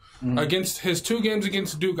Duke. Mm-hmm. Against his 2 games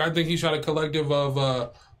against Duke, I think he shot a collective of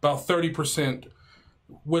about 30%.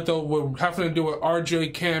 With having to do with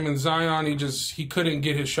RJ, Cam, and Zion, he couldn't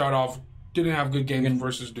get his shot off. Didn't have good games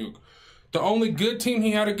versus Duke. The only good team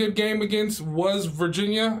he had a good game against was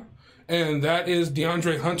Virginia, and that is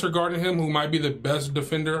DeAndre Hunter guarding him, who might be the best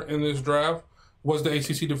defender in this draft. Was the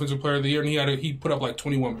ACC Defensive Player of the Year, and he put up like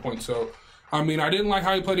 21 points. So, I mean, I didn't like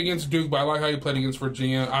how he played against Duke, but I like how he played against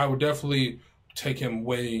Virginia. I would definitely take him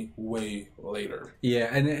way, way later.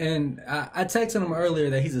 Yeah, and I texted him earlier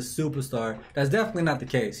that he's a superstar. That's definitely not the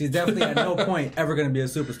case. He's definitely at no point ever going to be a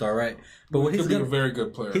superstar, right? But he's going to be a very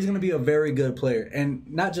good player. He's going to be a very good player. And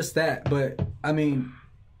not just that, but, I mean,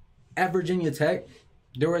 at Virginia Tech,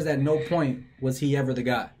 there was at no point was he ever the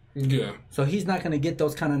guy. Yeah. So he's not going to get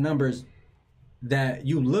those kind of numbers that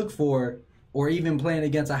you look for, or even playing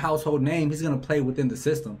against a household name. He's going to play within the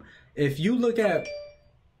system. If you look at,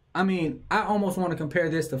 I almost want to compare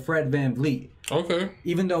this to Fred VanVleet. Okay.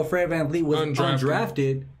 Even though Fred VanVleet was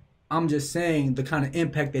undrafted, I'm just saying the kind of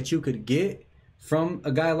impact that you could get from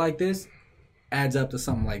a guy like this adds up to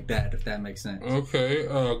something like that, if that makes sense. Okay.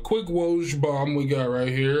 Quick Woj bomb we got right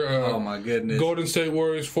here. Oh, my goodness. Golden State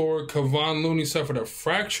Warriors forward Kevon Looney suffered a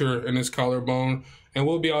fracture in his collarbone and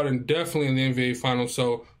will be out indefinitely in the NBA Finals.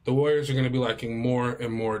 So the Warriors are going to be lacking more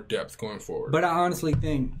and more depth going forward. But I honestly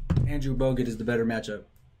think Andrew Bogut is the better matchup.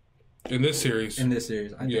 In this series. I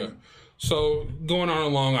think. So, going on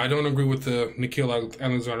along, I don't agree with the Nickeil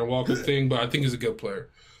Alexander-Walker thing, but I think he's a good player.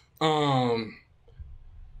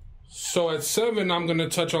 So, at 7, I'm going to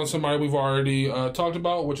touch on somebody we've already talked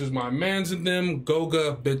about, which is my mans and them,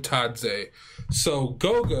 Goga Bitadze. So,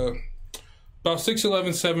 Goga, about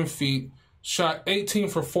 6'11", 7 feet, shot 18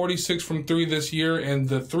 for 46 from 3 this year, and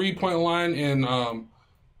the three-point line in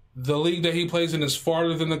the league that he plays in is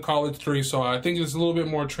farther than the college 3, so I think it's a little bit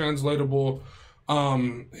more translatable.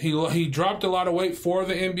 He dropped a lot of weight for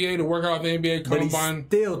the NBA to work out the NBA Combine.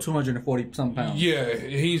 But he's still 240-some pounds. Yeah,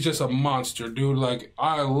 he's just a monster, dude. Like,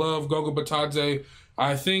 I love Goga Bitadze.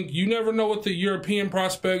 I think you never know with the European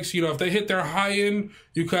prospects. If they hit their high end,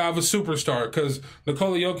 you could have a superstar, because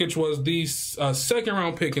Nikola Jokic was the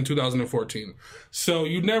second-round pick in 2014. So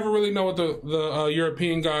you never really know what the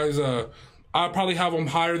European guys... I probably have him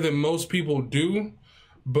higher than most people do,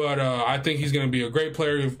 but I think he's going to be a great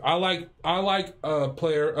player. I like a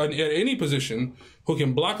player at any position who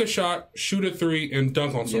can block a shot, shoot a 3, and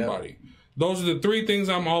dunk on somebody. Yep. Those are the 3 things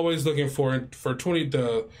I'm always looking for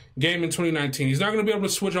the game in 2019. He's not going to be able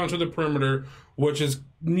to switch onto the perimeter, which is,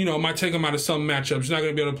 might take him out of some matchups. He's not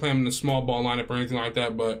going to be able to play him in the small ball lineup or anything like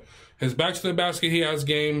that, but his back to the basket, he has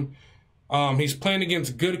game. He's playing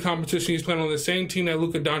against good competition. He's playing on the same team that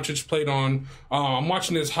Luka Doncic played on. I'm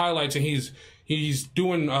watching his highlights, and he's He's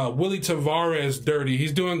doing Willie Tavares dirty.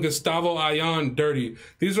 He's doing Gustavo Ayan dirty.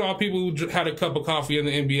 These are all people who had a cup of coffee in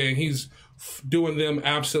the NBA, and he's doing them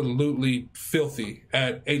absolutely filthy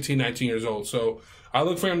at 18, 19 years old. So I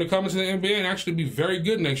look for him to come into the NBA and actually be very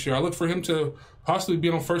good next year. I look for him to possibly be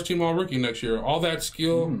on first-team All-Rookie next year. All that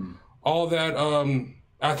skill, all that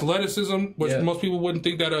athleticism, which most people wouldn't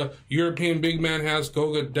think that a European big man has.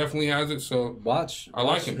 Goga definitely has it. So I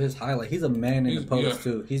like him. His highlight. He's a man in the post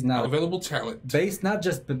too. He's not available talent. Not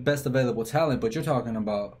just the best available talent, but you're talking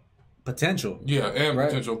about potential. Yeah, and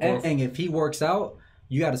potential. And if he works out,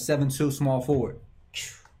 you got a 7'2" small forward.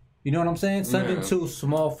 You know what I'm saying? 7'2"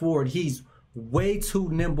 small forward. He's way too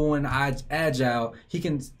nimble and agile.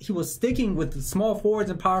 He was sticking with the small forwards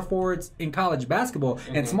and power forwards in college basketball.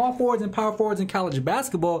 And small forwards and power forwards in college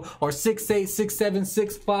basketball are 6'8", 6'7",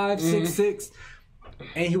 6'5", 6'6".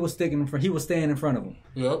 And he was staying in front of them.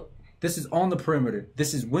 Yep. This is on the perimeter.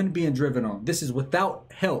 This is when being driven on. This is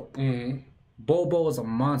without help. Bobo is a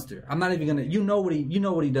monster. I'm not even gonna. You know what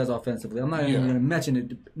he does offensively. I'm not even gonna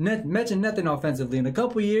mention nothing offensively. In a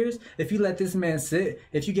couple years, if you let this man sit,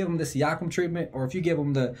 if you give him the Siakam treatment, or if you give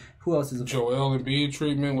him the Joel Embiid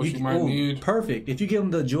treatment, which you might need. Perfect. If you give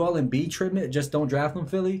him the Joel Embiid treatment, just don't draft him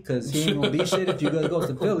Philly, because he ain't gonna be shit if you goes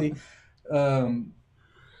to Philly.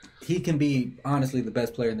 He can be honestly the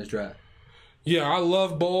best player in this draft. Yeah, I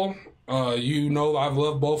love Bol. You know I've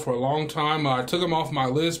loved Bol for a long time. I took him off my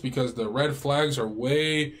list because the red flags are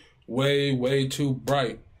way, way, way too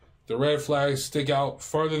bright. The red flags stick out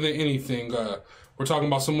further than anything. We're talking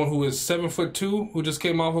about someone who is 7'2", who just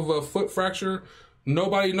came off of a foot fracture.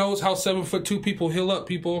 Nobody knows how 7'2" people heal up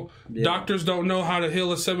people. Yeah. Doctors don't know how to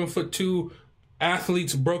heal a 7'2"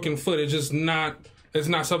 athlete's broken foot. It's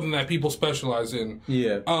not something that people specialize in.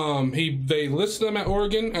 Yeah. They listed him at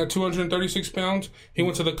Oregon at 236 pounds. He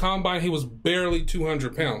went to the combine. He was barely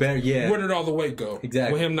 200 pounds. Where did all the weight go?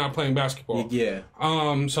 Exactly. With him not playing basketball. Yeah.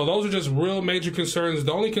 So those are just real major concerns.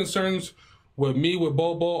 The only concerns with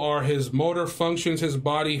Bobo are his motor functions, his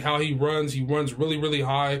body, how he runs. He runs really, really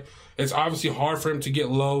high. It's obviously hard for him to get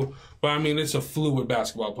low. But, I mean, it's a fluid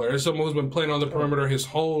basketball player. It's someone who's been playing on the perimeter his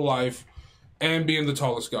whole life and being the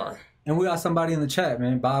tallest guy. And we got somebody in the chat,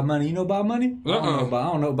 man. Bob Money. You know Bob Money? I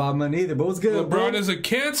don't know Bob Money either, but what's good, LeBron is a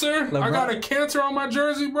cancer? I got a cancer on my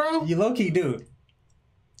jersey, bro? You low-key do.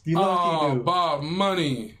 Bob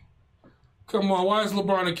Money. Come on, why is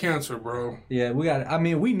LeBron a cancer, bro? Yeah, we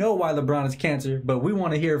know why LeBron is cancer, but we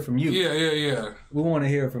want to hear from you. Yeah. We want to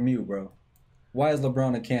hear from you, bro. Why is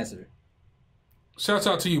LeBron a cancer? Shouts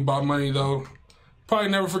out to you, Bob Money, though. Probably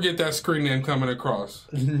never forget that screen name coming across.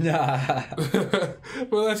 Nah.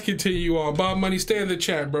 Well, let's continue on. Bob Money, stay in the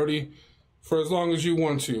chat, Brody, for as long as you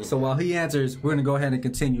want to. So while he answers, we're going to go ahead and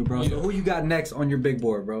continue, bro. Yeah. So who you got next on your big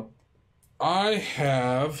board, bro? I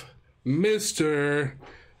have Mr.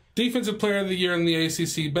 Defensive Player of the Year in the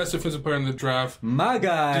ACC, Best Defensive Player in the Draft. My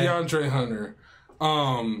guy. DeAndre Hunter.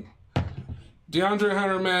 DeAndre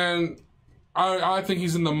Hunter, man, I think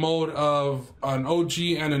he's in the mode of an OG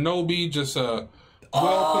Anunoby, just well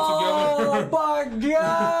put together. Oh my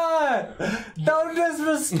God! Don't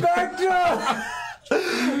disrespect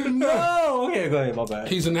him. No. Okay, go ahead. My bad.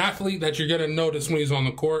 He's an athlete that you're gonna notice when he's on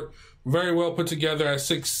the court. Very well put together at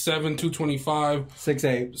 6'7", 225.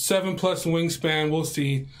 6'8". 7+ wingspan. We'll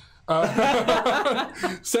see. 7+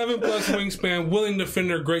 wingspan. Willing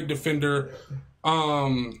defender. Great defender.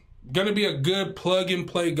 Gonna be a good plug and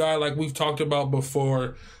play guy like we've talked about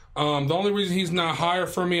before. The only reason he's not higher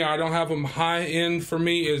for me, I don't have him high end for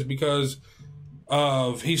me, is because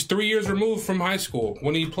of he's 3 years removed from high school.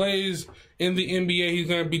 When he plays in the NBA, he's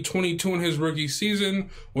going to be 22 in his rookie season.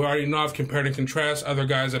 We already know I've compared and contrast other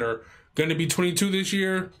guys that are going to be 22 this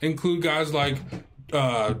year, include guys like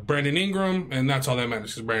Brandon Ingram, and that's all that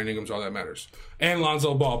matters because Brandon Ingram's all that matters. And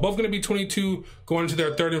Lonzo Ball. Both going to be 22 going into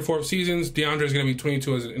their third and fourth seasons. DeAndre's going to be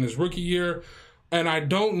 22 in his rookie year. And I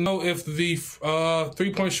don't know if the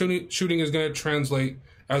three-point shooting is going to translate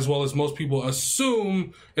as well as most people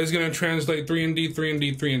assume is going to translate 3-and-D,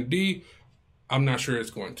 3-and-D, 3-and-D. I'm not sure it's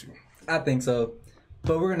going to. I think so.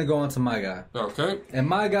 But we're going to go on to my guy. Okay. And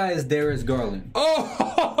my guy is Darius Garland.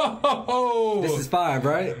 Oh! This is 5,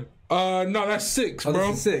 right? No, that's 6, bro.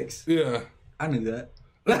 This is 6? Yeah. I knew that.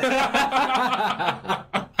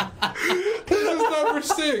 This is number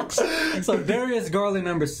 6. So Darius Garland,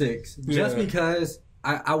 number 6. Just because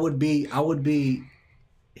I would be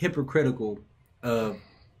hypocritical of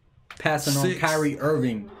passing on Kyrie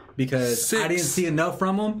Irving because I didn't see enough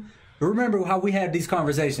from him. Remember how we had these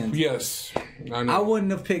conversations? Yes, I know. I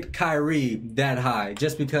wouldn't have picked Kyrie that high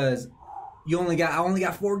just because I only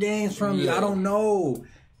got 4 games from you. I don't know.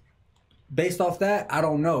 Based off that, I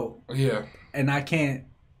don't know. Yeah. and I can't.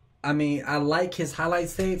 I mean, I like his highlight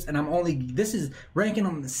tapes, and this is ranking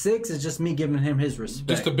him 6 is just me giving him his respect.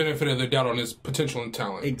 Just the benefit of the doubt on his potential and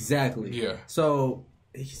talent. Exactly. Yeah. So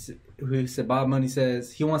he said Bob Money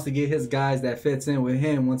says he wants to get his guys that fits in with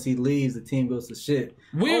him. Once he leaves, the team goes to shit.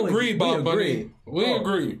 We agree, Bob Money. We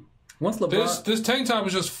agree. Once LeBron, this tank top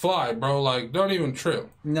is just fly, bro. Like, don't even trip.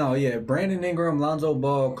 No, yeah. Brandon Ingram, Lonzo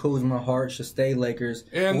Ball, Kuzma, Hart should stay Lakers.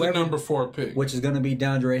 And whoever, the number 4 pick. Which is going to be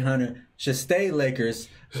DeAndre Hunter, should stay Lakers.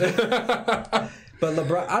 But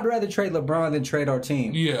LeBron, I'd rather trade LeBron than trade our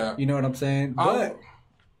team. Yeah. You know what I'm saying? But,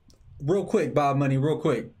 real quick, Bob Money, real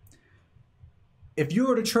quick. If you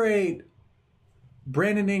were to trade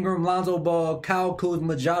Brandon Ingram, Lonzo Ball, Kyle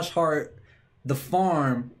Kuzma, Josh Hart, the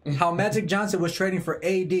farm, how Magic Johnson was trading for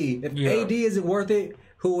AD. If AD isn't worth it,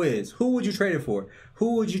 who is? Who would you trade it for?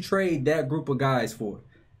 Who would you trade that group of guys for?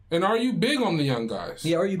 And are you big on the young guys?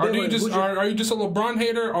 Yeah, are you big are you just a LeBron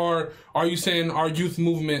hater, or are you saying our youth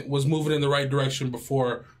movement was moving in the right direction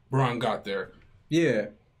before Bron got there? Yeah.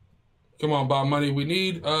 Come on, Bob Money. We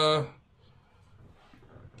need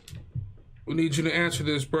you to answer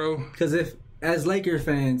this, bro. Because as Lakers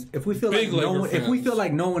fans, if we feel like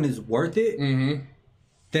no one is worth it,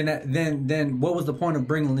 then what was the point of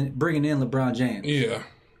bringing in LeBron James? Yeah,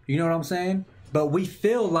 you know what I'm saying. But we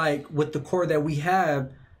feel like with the core that we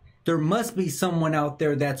have, there must be someone out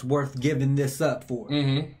there that's worth giving this up for.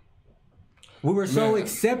 We were so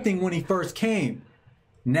accepting when he first came.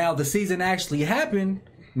 Now the season actually happened.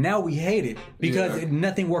 Now we hate it because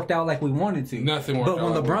nothing worked out like we wanted to. Nothing worked out. But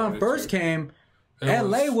when LeBron first came,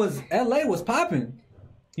 LA was popping.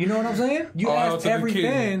 You know what I'm saying? You asked every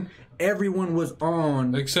fan, everyone was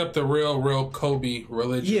on. Except the real Kobe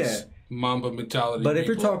religious Mamba mentality. But if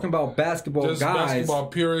you're talking about basketball just guys, basketball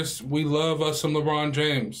purists, we love us some LeBron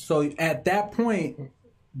James. So at that point,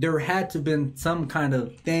 there had to have been some kind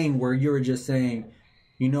of thing where you were just saying,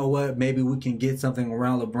 you know what, maybe we can get something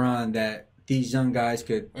around LeBron that these young guys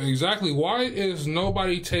could. Exactly. Why is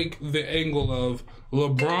nobody take the angle of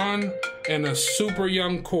LeBron and a super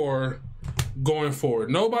young core going forward?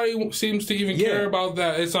 Nobody seems to even care about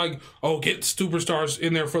that. It's like, get superstars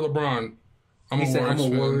in there for LeBron. I'm a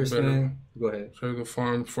Warriors fan. Go ahead. Trade the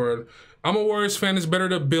farm for it. I'm a Warriors fan. It's better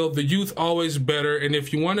to build. The youth always better. And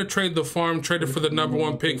if you want to trade the farm, trade it for the number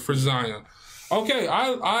 1 pick for Zion. Okay,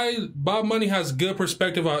 Bob Money has good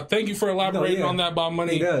perspective. Thank you for elaborating on that, Bob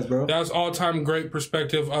Money. He does, bro. That's all-time great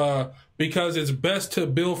perspective because it's best to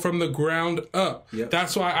build from the ground up. Yep.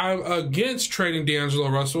 That's why I'm against trading D'Angelo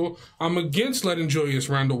Russell. I'm against letting Julius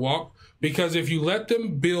Randle walk because if you let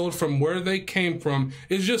them build from where they came from,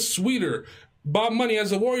 it's just sweeter. Bob Money,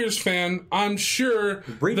 as a Warriors fan, I'm sure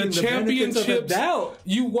the championships.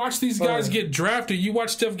 You watch these guys get drafted. You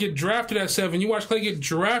watch Steph get drafted at 7. You watch Clay get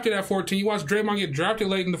drafted at 14. You watch Draymond get drafted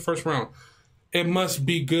late in the first round. It must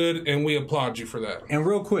be good, and we applaud you for that. And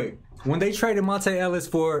real quick, when they traded Monte Ellis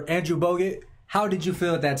for Andrew Bogut, how did you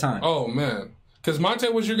feel at that time? Oh man, because Monte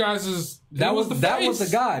was your guys'. That was the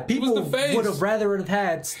guy. People would have rather have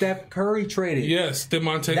had Steph Curry traded. Yes, than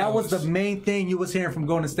Monte. That was the main thing you was hearing from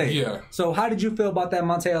Golden State. Yeah. So how did you feel about that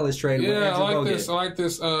Monte Ellis trade? Yeah, I like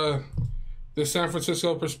this. This San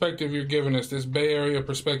Francisco perspective you're giving us. This Bay Area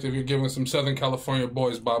perspective you're giving some Southern California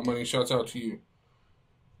boys. Bob Money, shouts out to you.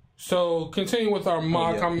 So continue with our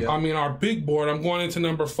mock. I mean our big board. I'm going into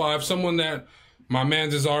number 5. Someone that my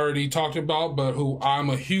man's has already talked about, but who I'm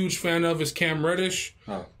a huge fan of is Cam Reddish.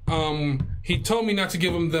 He told me not to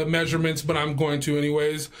give him the measurements, but I'm going to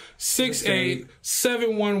anyways. 6'8",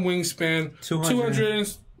 7'1" wingspan,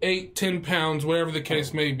 208, 10 pounds, whatever the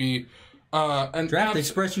case may be. Draft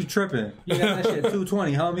Express, you tripping. You got that shit at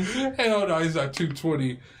 220, homie. Hell no, he's at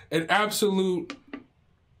 220. An absolute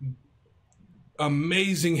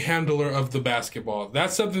amazing handler of the basketball.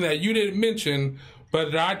 That's something that you didn't mention,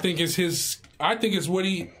 but I think it's what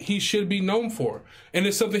he should be known for. And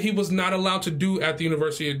it's something he was not allowed to do at the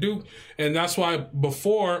University of Duke. And that's why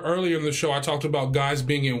earlier in the show, I talked about guys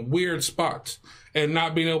being in weird spots and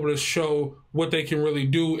not being able to show what they can really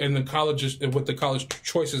do in the colleges with the college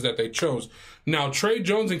choices that they chose. Now, Trey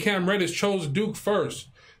Jones and Cam Reddish chose Duke first.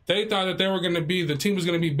 They thought that the team was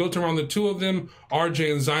going to be built around the two of them. RJ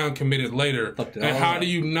and Zion committed later. And how do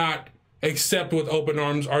you not accept with open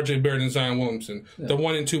arms RJ Barrett and Zion Williamson, the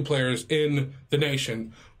 1 and 2 players in the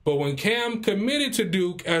nation? But when Cam committed to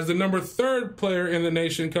Duke as the number 3 player in the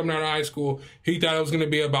nation coming out of high school, he thought it was going to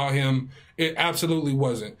be about him. It absolutely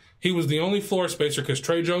wasn't. He was the only floor spacer because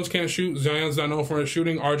Trey Jones can't shoot. Zion's not known for his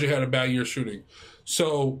shooting. RJ had a bad year shooting.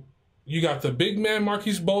 So you got the big man,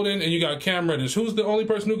 Marquise Bolden, and you got Cam Reddish. Who's the only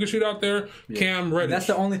person who can shoot out there? Yeah. Cam Reddish. That's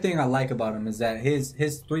the only thing I like about him is that his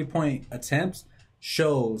 3-point attempts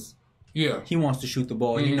shows Yeah. He wants to shoot the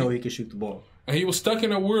ball. You know he can shoot the ball. And he was stuck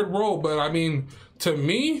in a weird role, but I mean, to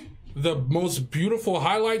me, the most beautiful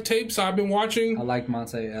highlight tapes I've been watching. I like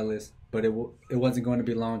Monte Ellis, but it wasn't going to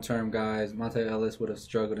be long term, guys. Monte Ellis would have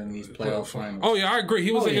struggled in these playoff finals. Oh yeah, I agree.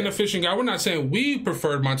 He was an inefficient guy. We're not saying we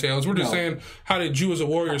preferred Monte Ellis. We're just saying, how did you as a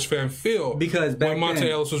Warriors fan feel because when Monte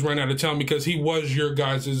Ellis was running out of town, because he was your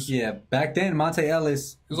guys'. Yeah, back then Monte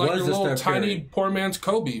Ellis was like your little tiny poor man's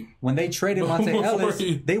Kobe. When they traded Monte Ellis,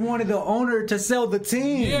 they wanted the owner to sell the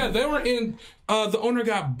team. Yeah, they were in. The owner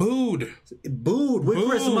got booed with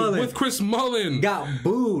Chris Mullin. With Chris Mullin, got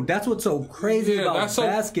booed. That's what's so crazy about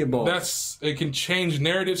basketball. It can change.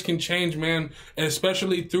 Narratives can change, man, and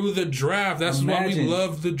especially through the draft. That's why we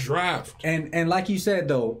love the draft. And like you said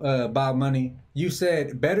though, Bob Money, you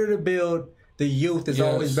said better to build. The youth is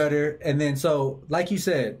always better, and then so like you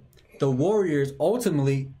said, the Warriors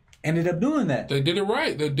ultimately ended up doing that. They did it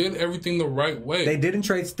right. They did everything the right way. They didn't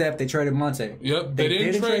trade Steph. They traded Monte. Yep. They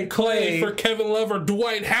didn't trade Clay for Kevin Love or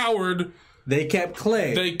Dwight Howard. They kept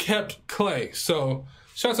Clay. So,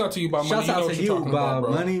 shouts out to you, Bob Money. Shouts out to you, Bob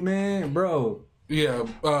Money, man, bro. Yeah,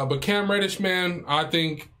 but Cam Reddish, man, I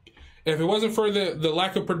think if it wasn't for the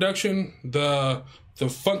lack of production, the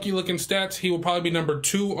funky looking stats, he would probably be number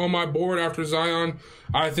 2 on my board after Zion.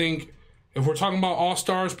 I think if we're talking about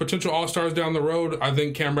all-stars, potential all-stars down the road, I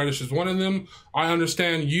think Cam Reddish is one of them. I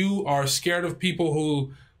understand you are scared of people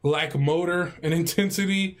who lack motor and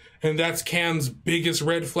intensity, and that's Cam's biggest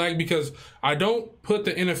red flag, because I don't put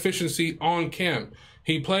the inefficiency on Cam.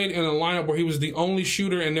 He played in a lineup where he was the only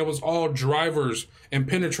shooter, and there was all drivers and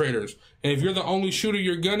penetrators. And if you're the only shooter,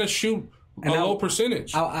 you're gonna shoot low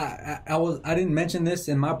percentage. I didn't mention this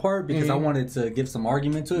in my part because I wanted to give some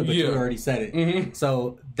argument to it, but you already said it.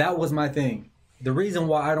 So that was my thing. The reason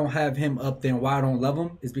why I don't have him up there and why I don't love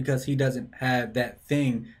him is because he doesn't have that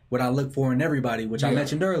thing what I look for in everybody, which I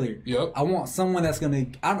mentioned earlier. Yep. I want someone that's gonna.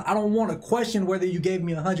 I don't want to question whether you gave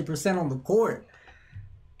me 100% on the court.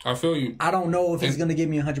 I feel you. I don't know if he's gonna give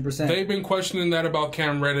me 100%. They've been questioning that about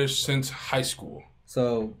Cam Reddish since high school.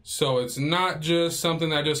 So it's not just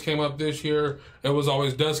something that just came up this year. It was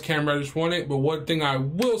always, does Cam Reddish want it? But one thing I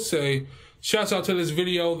will say, shouts out to this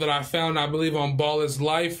video that I found, I believe, on Ball is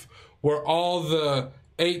Life, where all the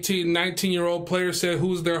 18, 19-year-old players said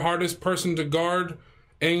who's their hardest person to guard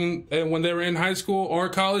and when they were in high school or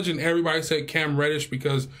college, and everybody said Cam Reddish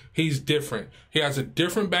because he's different. He has a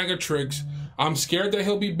different bag of tricks. I'm scared that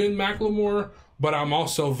he'll be Ben McLemore, but I'm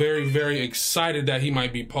also very, very excited that he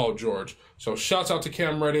might be Paul George. So shouts out to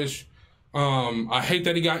Cam Reddish. I hate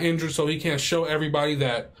that he got injured, so he can't show everybody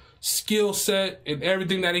that skill set and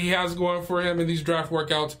everything that he has going for him in these draft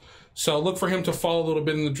workouts. So look for him to fall a little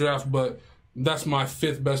bit in the draft, but that's my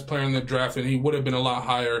 5th best player in the draft, and he would have been a lot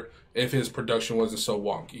higher if his production wasn't so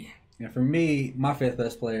wonky. And for me, my 5th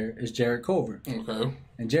best player is Jarrett Culver. Okay.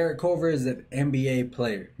 And Jarrett Culver is an NBA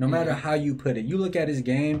player. No matter how you put it, you look at his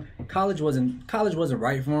game. College wasn't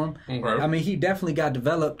right for him. Okay. I mean, he definitely got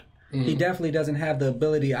developed. He definitely doesn't have the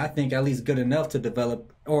ability, I think, at least good enough to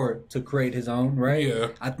develop or to create his own, right?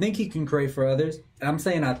 Yeah. I think he can create for others. And I'm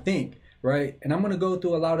saying I think, right? And I'm gonna go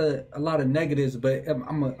through a lot of negatives, but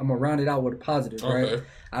I'm gonna round it out with a positive, right?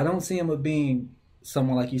 I don't see him as being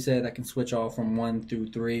someone, like you said, that can switch off from 1 through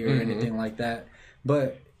 3 or anything like that.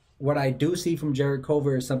 But what I do see from Jarrett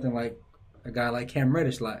Culver is something like a guy like Cam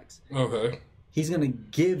Reddish lacks. Okay. He's gonna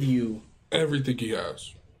give you everything he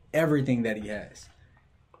has. Everything that he has.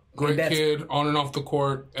 Great kid, on and off the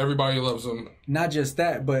court. Everybody loves him. Not just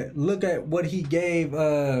that, but look at what he gave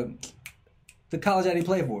the college that he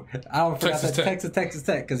played for. I don't forget that Texas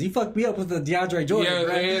Tech, because he fucked me up with the DeAndre Jordan.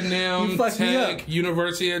 Yeah, A&M, Tech,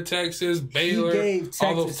 University of Texas, Baylor,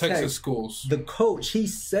 all those Texas schools. The coach, he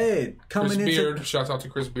said, Chris Beard, shouts out to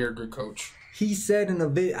Chris Beard, good coach. He said in the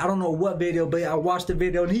video, I don't know what video, but I watched the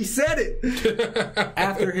video and he said it.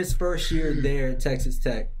 After his first year there at Texas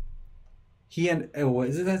Tech, is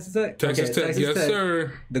it Texas Tech? Texas Tech, yes,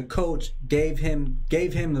 sir. The coach gave him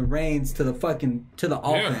the reins to the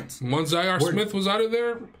offense. Once Zaire Smith was out of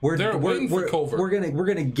there, they're waiting for Culver. We're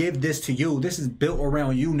gonna give this to you. This is built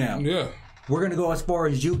around you now. Yeah. We're gonna go as far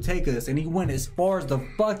as you take us, and he went as far as the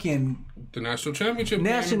national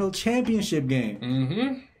championship game.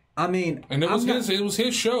 Mm-hmm. I mean, and it was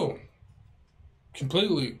his show,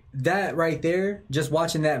 completely. That right there, just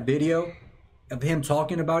watching that video of him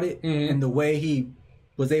talking about it and the way he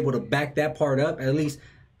was able to back that part up, at least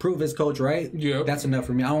prove his coach right. Yeah, that's enough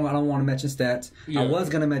for me. I don't want to mention stats. Yeah. I was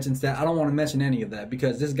gonna mention stats. I don't want to mention any of that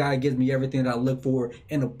because this guy gives me everything that I look for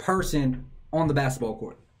in a person on the basketball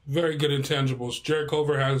court. Very good intangibles. Jarrett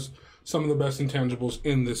Culver has some of the best intangibles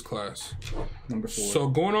in this class. Number 4. So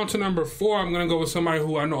going on to number 4, I'm going to go with somebody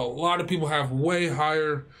who I know a lot of people have way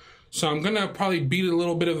higher. So I'm going to probably beat a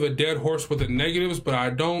little bit of a dead horse with the negatives, but I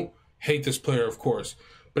don't hate this player, of course.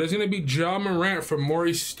 But it's going to be Ja Morant from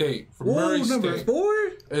Murray State. Number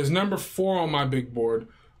 4? Is number 4 on my big board.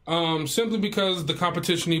 Simply because the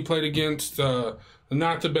competition he played against,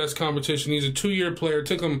 not the best competition. He's a 2-year player. It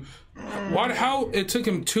took him it took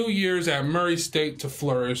him 2 years at Murray State to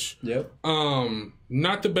flourish. Yep.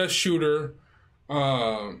 Not the best shooter.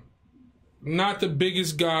 Not the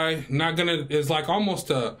biggest guy. Is like almost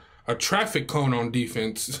a traffic cone on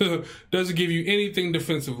defense. Doesn't give you anything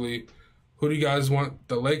defensively. Who do you guys want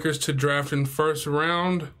the Lakers to draft in first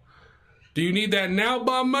round? Do you need that now,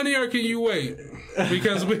 Bob Money, or can you wait?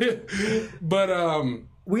 Because we got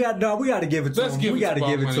to give it to him. We got to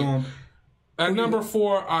give it to him. At number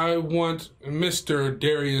 4, I want Mr.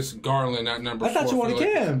 Darius Garland at number 4. I thought you wanted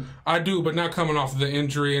Cam. I do, but not coming off of the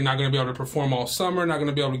injury and not going to be able to perform all summer. Not going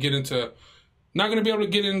to be able to get into.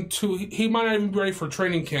 He might not even be ready for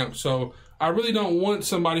training camp. So I really don't want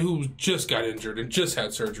somebody who just got injured and just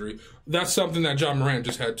had surgery. That's something that Ja Morant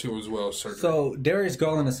just had too as well. Surgery. So Darius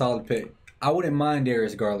Garland, a solid pick. I wouldn't mind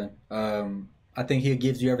Darius Garland. I think he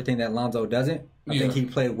gives you everything that Lonzo doesn't. I think he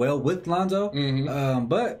played well with Lonzo. Mm-hmm.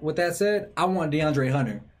 But with that said, I want DeAndre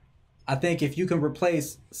Hunter. I think if you can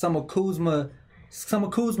replace some of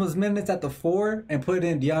Kuzma's minutes at the 4 and put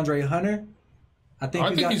in DeAndre Hunter, I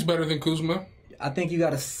think he's better than Kuzma. I think you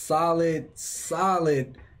got a solid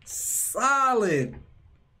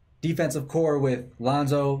defensive core with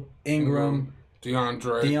Lonzo, Ingram,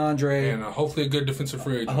 DeAndre, and hopefully a good defensive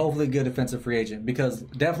free agent. Because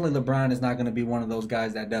definitely LeBron is not going to be one of those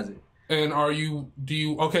guys that does it. And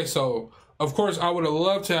okay, so of course I would have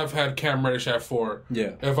loved to have had Cam Reddish at 4.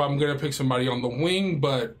 Yeah. If I'm going to pick somebody on the wing,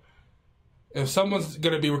 but if someone's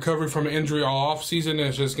going to be recovering from an injury all offseason,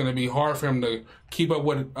 it's just going to be hard for him to keep up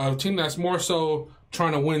with a team that's more so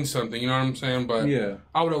trying to win something, you know what I'm saying? But yeah.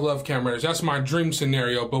 I would have loved Cam Reddish. That's my dream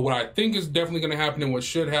scenario. But what I think is definitely going to happen and what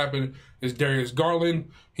should happen is Darius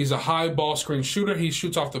Garland. He's a high ball screen shooter. He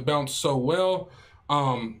shoots off the bounce so well.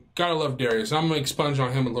 Gotta love Darius. I'm going to expunge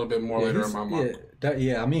on him a little bit more later in my mock.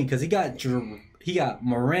 I mean, because he got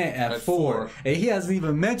Morant at 4. And he hasn't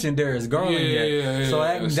even mentioned Darius Garland yet. So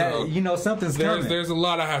something's coming. There's a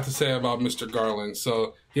lot I have to say about Mr. Garland.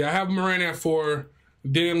 So, I have Morant at 4.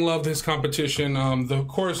 Didn't love his competition. Of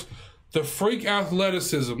course, the freak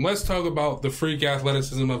athleticism. Let's talk about the freak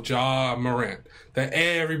athleticism of Ja Morant that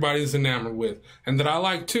everybody's enamored with and that I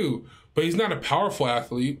like too. But he's not a powerful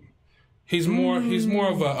athlete. He's more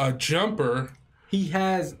of a jumper. He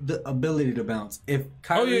has the ability to bounce. If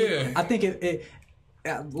Kyrie, I think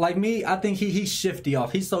like me, I think he's shifty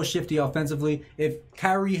off. He's so shifty offensively. If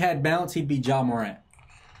Kyrie had bounce, he'd be Ja Morant.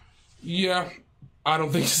 Yeah, I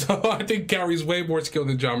don't think so. I think Kyrie's way more skilled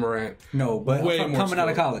than Ja Morant. No, but coming out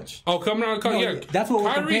of college. Oh, coming out of college, yeah. That's what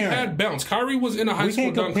we're comparing. Kyrie had bounce. Kyrie was in a high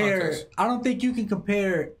school dunk contest. I don't think you can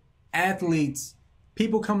compare athletes,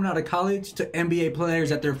 people coming out of college, to NBA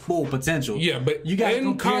players at their full potential. Yeah, but you got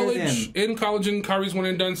in college, in Kyrie's one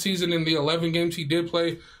and done season, in the 11 games he did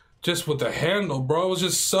play, just with the handle, bro, it was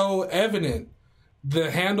just so evident. The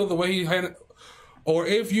handle, the way he handled. Or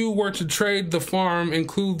if you were to trade the farm,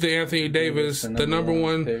 include the Anthony Davis, the number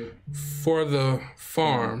one for the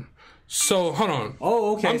farm. So, hold on.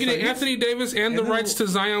 Oh, okay. I'm getting Anthony Davis and the rights to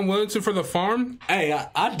Zion Williamson for the farm? Hey,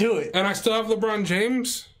 I'd do it. And I still have LeBron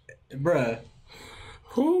James? Bruh.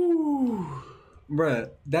 Whoo.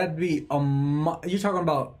 Bruh, that'd be you're talking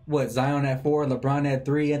about, what, Zion at 4, LeBron at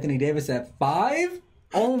 3, Anthony Davis at 5?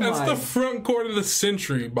 Oh, my. That's the front court of the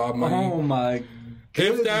century, Bob Money. Oh, my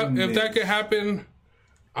goodness. If that could happen,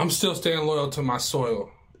 I'm still staying loyal to my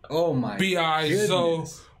soil. Oh, my goodness. So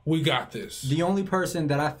we got this. The only person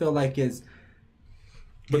that I feel like is...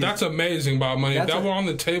 But that's amazing, Bob Money. If that were on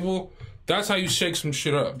the table, that's how you shake some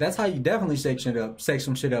shit up. That's how you definitely shake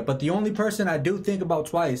some shit up. But the only person I do think about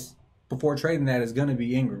twice before trading that is going to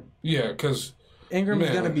be Ingram. Yeah, because... Ingram is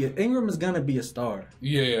gonna be a star.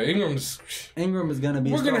 Yeah, Ingram is gonna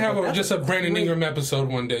be. We're gonna have just a Brandon Ingram episode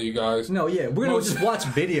one day, you guys. No, yeah, we're gonna just watch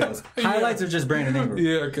videos. Highlights of just Brandon Ingram.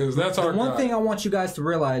 Yeah, because that's our. The one thing I want you guys to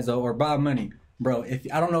realize, though, or Bob Money, bro.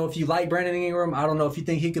 I don't know if you like Brandon Ingram. I don't know if you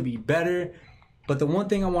think he could be better. But the one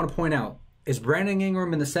thing I want to point out is Brandon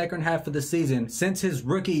Ingram in the second half of the season, since his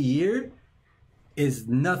rookie year, is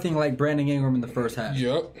nothing like Brandon Ingram in the first half.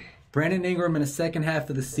 Yep. Brandon Ingram in the second half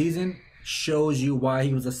of the season shows you why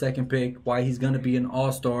he was a second pick, why he's going to be an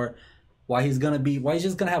all-star, why he's just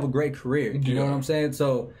going to have a great career. You know what I'm saying?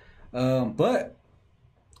 So, but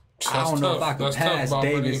I don't know if I could pass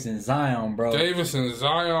Davis and Zion, bro. Davis and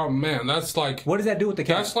Zion, man, that's like... What does that do with the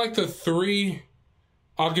cap? That's like the three...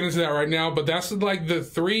 I'll get into that right now, but that's like the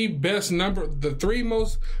three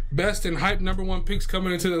most best and hype number one picks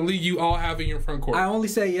coming into the league you all have in your front court. I only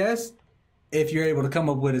say yes if you're able to come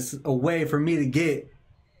up with a way for me to get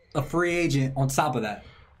a free agent on top of that.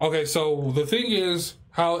 Okay, so the thing is,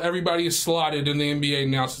 how everybody is slotted in the NBA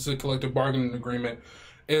now since the collective bargaining agreement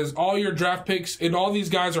is all your draft picks, and all these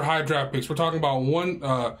guys are high draft picks. We're talking about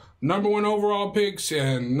number 1 overall picks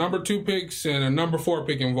and number 2 picks and a number 4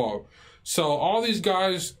 pick involved. So all these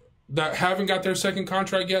guys that haven't got their second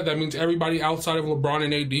contract yet, that means everybody outside of LeBron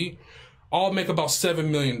and AD, all make about $7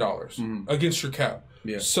 million against your cap.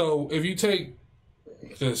 Yeah. So if you take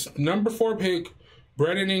this number 4 pick,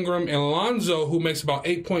 Brandon Ingram, and Lonzo, who makes about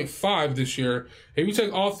 8.5 this year, if you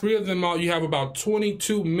take all 3 of them out, you have about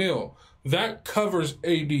 22 mil. That covers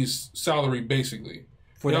AD's salary, basically.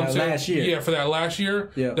 For that last year. Yeah, for that last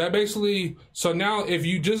year. Yeah. That basically, so now if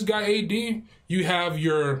you just got AD, you have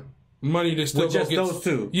your money to still with just those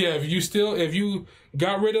two. Yeah, if you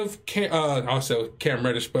got rid of I'll say Cam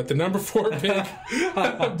Reddish, but the number 4 pick,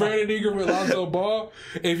 Brandon Ingram with Lonzo Ball,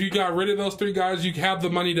 if you got rid of those 3 guys, you have the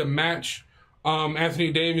money to match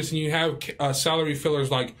Anthony Davis, and you have salary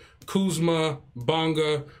fillers like Kuzma,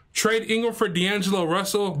 Bonga. Trade Ingram for D'Angelo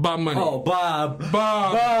Russell, Bob Money. Oh, Bob.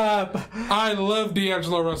 I love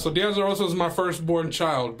D'Angelo Russell. D'Angelo Russell is my firstborn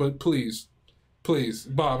child, but please,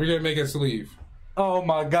 Bob, you're going to make us leave. Oh,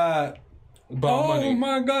 my God. Bob Money. Oh,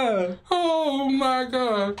 my God. Oh, my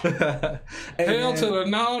God. Hey, Hell man, to the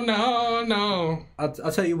no.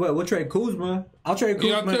 I'll tell you what, we'll trade Kuzma. I'll trade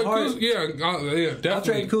Kuzma and Hart. Yeah, definitely. I'll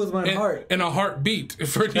trade Kuzma and Hart. In a heartbeat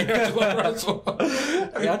for D'Angelo Russell.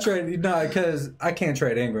 Yeah, I'll trade, because I can't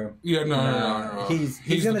trade Ingram. Yeah, no. He's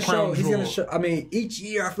going to show. He's going to show. I mean, each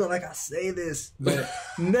year I feel like I say this, but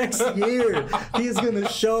next year he's going to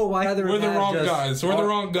show why we're the wrong guys. We're the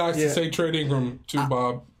wrong guys to say trade Ingram to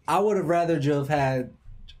Bob. I would have rather just had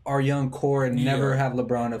our young core and never have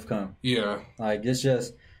LeBron have come. Yeah. Like, it's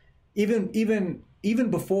just even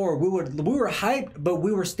before we were hyped, but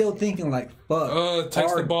we were still thinking like, fuck.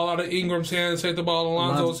 Takes the ball out of Ingram's hands, take the ball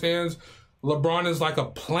out of Lonzo's hands. LeBron is like a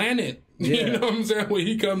planet. Yeah. You know what I'm saying? When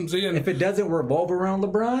he comes in, if it doesn't revolve around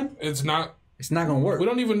LeBron, it's not gonna work. We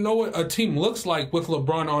don't even know what a team looks like with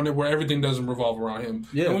LeBron on it, where everything doesn't revolve around him.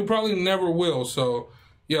 Yeah. And we probably never will. So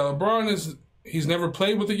yeah, LeBron is. He's never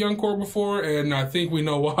played with a young core before, and I think we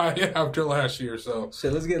know why after last year. So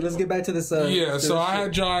let's get back to this. So I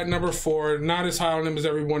had Ja at number 4, not as high on him as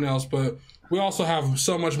everyone else, but we also have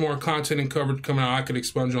so much more content and coverage coming out. I could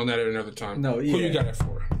expunge on that at another time. No, yeah. Who you got it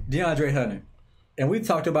for? DeAndre Hunter. And we've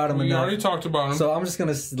talked about him enough. We already talked about him. So I'm just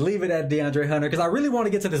going to leave it at DeAndre Hunter because I really want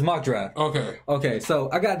to get to this mock draft. Okay,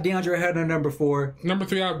 so I got DeAndre Hunter number 4. Number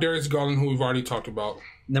 3, I have Darius Garland, who we've already talked about.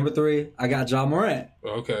 Number 3, I got Ja Morant.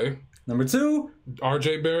 Okay. Number 2,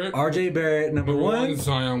 RJ Barrett. Number 1,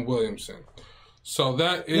 Zion Williamson. So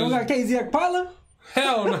that is. You don't got KZ Okpala?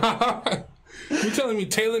 Hell no. Nah. You telling me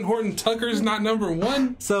Talen Horton-Tucker's not number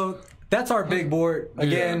 1? So that's our big board.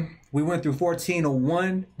 Again, we went through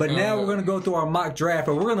 1401, but now we're going to go through our mock draft,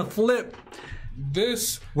 and we're going to flip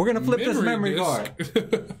this. We're going to flip this memory card.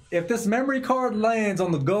 If this memory card lands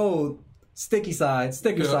on the gold sticker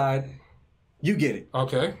side, you get it.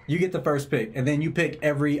 Okay. You get the first pick, and then you pick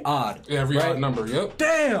every odd. Every odd number, yep.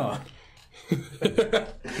 Damn! And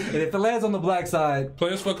if it lands on the black side...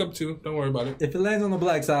 Players fuck up too. Don't worry about it. If it lands on the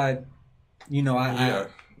black side, you know, I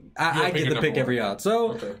get to pick every odd.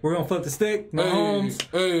 So, we're going to flip the stick, Mahomes,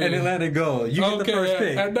 and then let it go. You get the first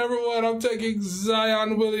pick. At number 1, I'm taking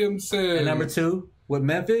Zion Williamson. At number 2, with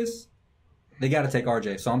Memphis, they got to take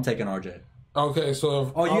RJ, so I'm taking RJ. Okay, so...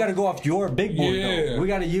 you got to go off your big board, though. We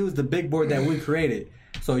got to use the big board that we created.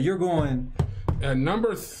 So you're going... At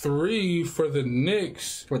number 3 for the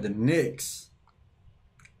Knicks...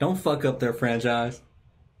 Don't fuck up their franchise.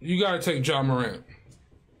 You got to take Ja Morant.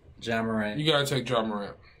 You got to take Ja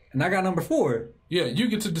Morant. And I got number 4. Yeah, you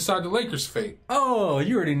get to decide the Lakers' fate. Oh,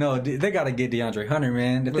 you already know. They got to get DeAndre Hunter,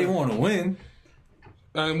 man, if they want to win.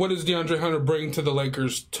 And what does DeAndre Hunter bring to the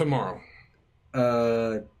Lakers tomorrow?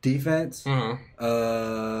 Defense. Set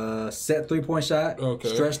 3-point shot. Okay.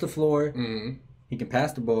 Stretch the floor. Mm-hmm. He can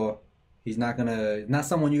pass the ball. He's not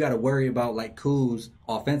someone you got to worry about like Kuz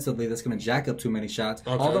offensively that's gonna jack up too many shots.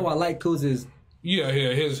 Okay. Although I like Kuz's.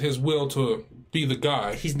 His will to be the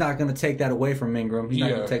guy. He's not gonna take that away from Ingram. He's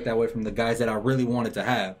not gonna take that away from the guys that I really wanted to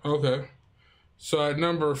have. Okay. So at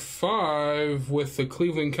number 5 with the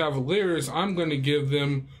Cleveland Cavaliers, I'm gonna give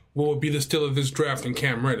them what would be the steal of this draft in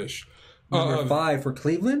Cam Reddish. Number 5 for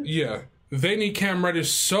Cleveland? Yeah. They need Cam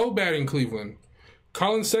Reddish so bad in Cleveland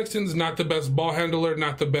Colin Sexton's not the best ball handler,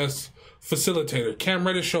 not the best facilitator. Cam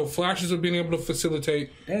Reddish showed flashes of being able to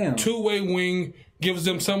facilitate. Damn. Two-way wing gives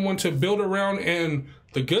them someone to build around, and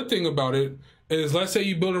the good thing about it is, let's say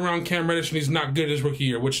you build around Cam Reddish and he's not good his rookie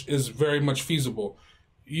year, which is very much feasible.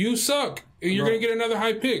 You suck, and you're going to get another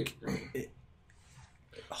high pick.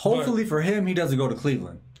 Hopefully for him, he doesn't go to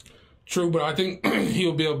Cleveland. True, but I think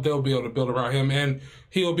they'll be able to build around him, and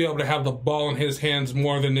he'll be able to have the ball in his hands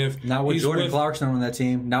more than if not with Jordan Clarkson on that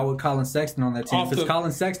team, not with Colin Sexton on that team, because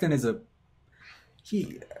Colin Sexton is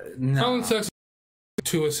Colin Sexton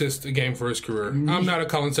 2 assists a game for his career. I'm not a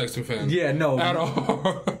Colin Sexton fan. Yeah, no, at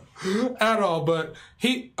all, at all. But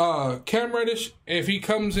Cam Reddish, if he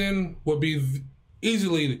comes in, will be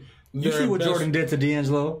easily. You see what Jordan did to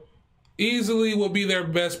D'Angelo? Easily will be their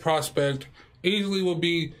best prospect. Easily will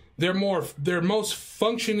be their most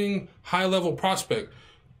functioning high level prospect.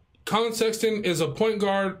 Colin Sexton is a point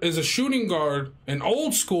guard, is a shooting guard, an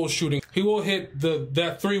old school shooting. He will hit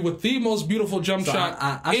that three with the most beautiful jump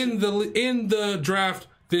shot in the draft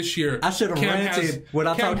this year. I should have ranted when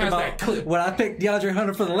I talked about when I picked DeAndre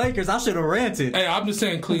Hunter for the Lakers. I should have ranted. Hey, I'm just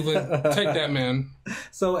saying, Cleveland, take that, man.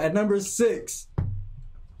 So at number 6,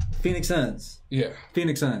 Phoenix Suns. Yeah,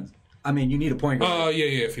 Phoenix Suns. I mean, you need a point guard.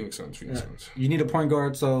 Yeah, Phoenix Suns. You need a point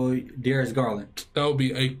guard, so Darius Garland. That would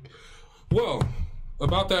be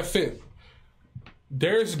about that fit.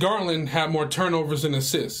 Darius Garland had more turnovers than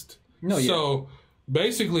assists. So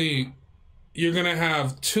basically, you're going to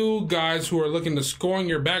have two guys who are looking to score in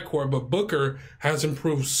your backcourt, but Booker has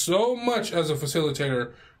improved so much as a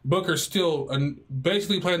facilitator. Booker's still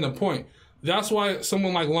basically playing the point. That's why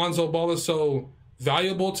someone like Lonzo Ball is so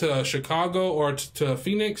valuable to Chicago or to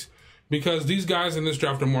Phoenix, because these guys in this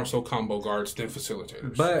draft are more so combo guards than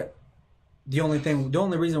facilitators. But the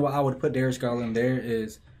only reason why I would put Darius Garland there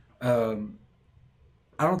is, I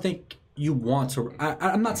don't think you want to.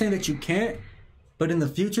 I'm not saying that you can't, but in the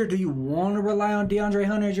future, do you want to rely on DeAndre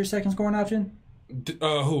Hunter as your second scoring option?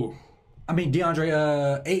 Who? I mean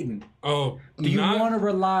DeAndre Ayton. Oh, do you want to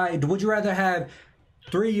rely? Would you rather have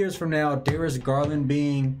 3 years from now Darius Garland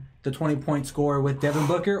being the 20-point scorer with Devin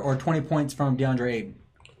Booker, or 20 points from DeAndre Ayton?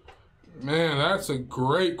 Man, that's a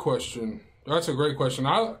great question. I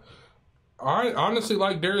honestly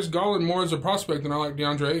like Darius Garland more as a prospect than I like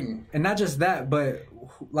DeAndre Ayton. And not just that, but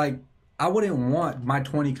like I wouldn't want my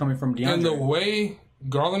 20 coming from DeAndre. And the way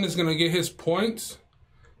Garland is going to get his points,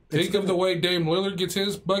 think of the way Dame Lillard gets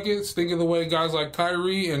his buckets. Think of the way guys like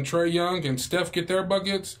Kyrie and Trae Young and Steph get their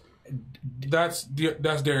buckets. That's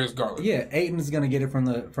Darius Garland. Yeah, Ayton's gonna get it from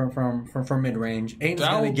mid range. Ayton's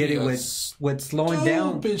gonna get it with slowing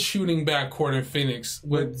down. Stupid shooting backcourt in Phoenix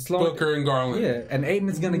with Booker and Garland. Yeah, and Ayton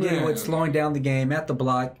is gonna get it with slowing down the game at the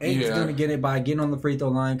block. Ayton's gonna get it by getting on the free throw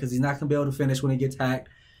line because he's not gonna be able to finish when he gets hacked.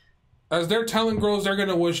 As their talent grows, they're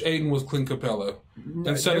gonna wish Ayton was Clint Capella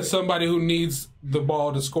instead of somebody who needs the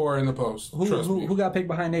ball to score in the post. Who got picked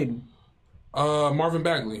behind Ayton? Marvin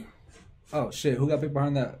Bagley. Oh shit! Who got picked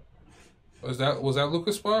behind that? Was that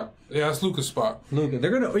Luka's spot? Yeah, that's Luka's spot. Luka. They're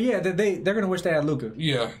gonna wish they had Luka.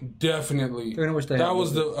 Yeah, definitely. They're gonna wish they had That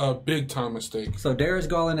was the big time mistake. So Darius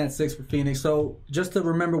Garland at 6 for Phoenix. So just to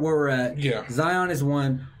remember where we're at. Yeah. Zion is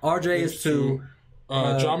 1. RJ is 2.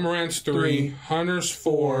 John Morant's 3. Hunter's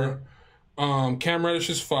 4. Cam Reddish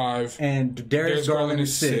is 5. And Darius Garland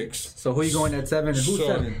is 6. So who are you going at 7 and who's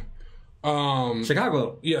 7?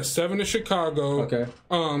 Chicago. Yeah, 7 to Chicago. Okay.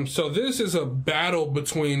 So this is a battle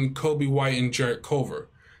between Kobe White and Jarrett Culver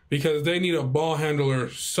because they need a ball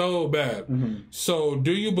handler so bad. Mm-hmm. So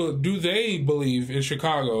do they believe in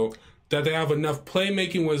Chicago that they have enough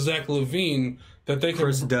playmaking with Zach LaVine that they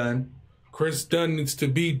can? Chris Dunn needs to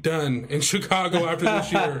be done in Chicago after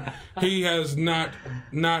this year. He has not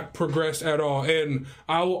progressed at all, and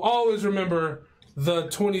I will always remember the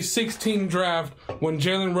 2016 draft when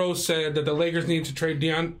Jalen Rose said that the Lakers need to trade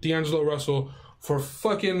D'Angelo Russell for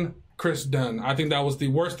fucking Chris Dunn. I think that was the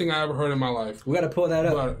worst thing I ever heard in my life. We got to pull that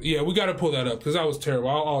up. But, yeah, we got to pull that up because that was terrible.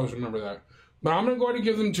 I'll always remember that. But I'm going to go ahead and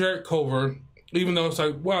give them Jarrett Culver, even though it's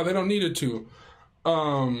like, wow, they don't need it to.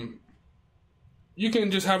 You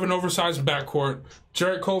can just have an oversized backcourt.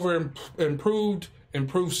 Jarrett Culver improved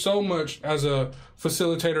so much as a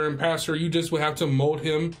facilitator and passer. You just would have to mold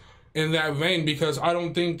him in that vein because I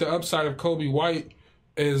don't think the upside of Kobe White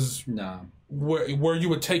is where you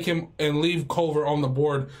would take him and leave Culver on the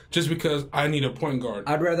board just because I need a point guard.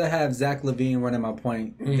 I'd rather have Zach LaVine running my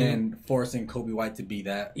point than forcing Kobe White to be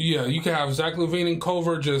that. Yeah, you can have Zach LaVine and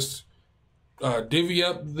Culver just divvy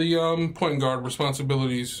up the point guard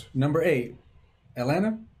responsibilities. Number 8,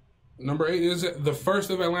 Atlanta? Number 8 is the first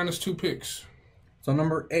of Atlanta's 2 picks. So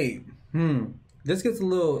number 8. This gets a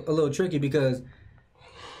little tricky because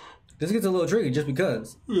this gets a little tricky just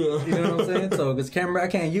because. Yeah. You know what I'm saying? So, because Cameron, I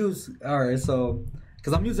can't use. All right, so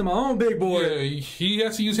because I'm using my own big boy. Yeah, he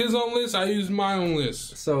has to use his own list. I use my own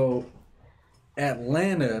list. So,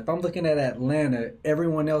 Atlanta. If I'm looking at Atlanta,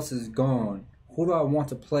 everyone else is gone. Who do I want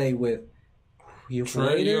to play with?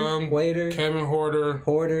 Trae Young, Kevin Huerter,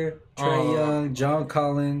 Trae Young, John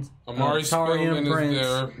Collins, Amari Spellman Prince, is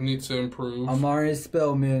there. Needs to improve. Amari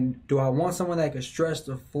Spellman. Do I want someone that can stretch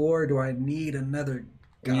the floor? Do I need another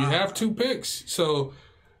guy? You have 2 picks, so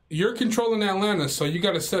you're controlling Atlanta, so you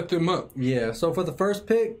got to set them up. Yeah. So for the first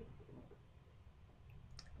pick,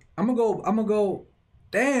 I'm gonna go.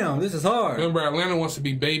 Damn, this is hard. Remember, Atlanta wants to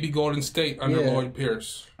be baby Golden State under Lloyd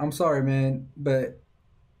Pierce. I'm sorry, man, but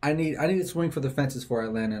I need to swing for the fences for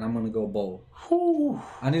Atlanta, and I'm gonna go bold. Whew.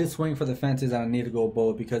 I need to swing for the fences, and I need to go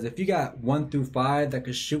bold because if you got 1 through 5 that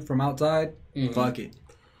could shoot from outside, fuck it,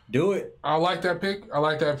 do it. I like that pick. I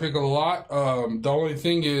like that pick a lot. The only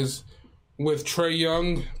thing is with Trae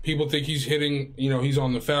Young, people think he's hitting. He's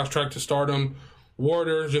on the fast track to stardom.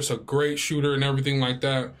 Huerter is just a great shooter and everything like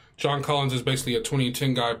that. John Collins is basically a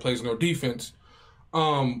 20-10 guy, plays no defense.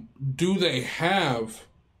 Do they have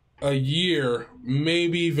a year,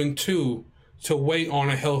 maybe even 2, to wait on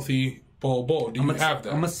a healthy Bol Bol? Do you have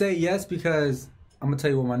that? I'm going to say yes because I'm going to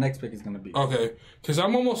tell you what my next pick is going to be. Okay. Because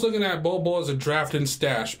I'm almost looking at Bol Bol as a draft and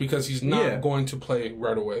stash because he's not going to play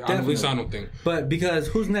right away. At least I don't think. But because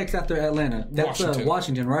who's next after Atlanta? That's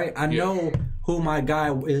Washington, right? I know who my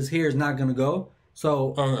guy is here is not going to go.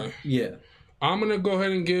 So, yeah. I'm going to go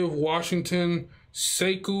ahead and give Washington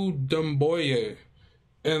Sekou Doumbouya.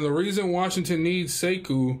 And the reason Washington needs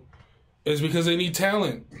Sekou is because they need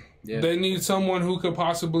talent. Yeah. They need someone who could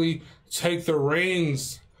possibly take the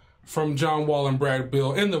reins from John Wall and Brad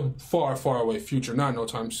Beal in the far, far away future, not no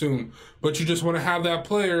time soon. But you just want to have that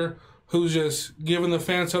player who's just giving the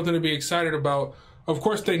fans something to be excited about. Of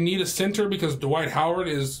course, they need a center because Dwight Howard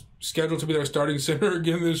is scheduled to be their starting center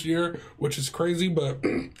again this year, which is crazy. But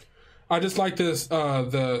I just like this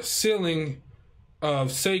the ceiling of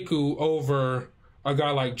Sekou over a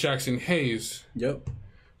guy like Jackson Hayes. Yep.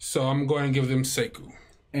 So I'm going to give them Sekou.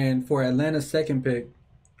 And for Atlanta's second pick,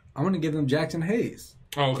 I'm going to give them Jackson Hayes.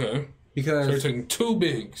 Okay. Because so you're taking 2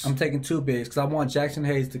 bigs. I'm taking 2 bigs because I want Jackson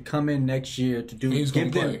Hayes to come in next year to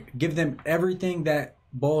give them everything that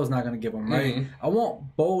Bol is not going to give them, right? Mm-hmm. I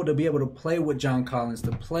want Bol to be able to play with John Collins,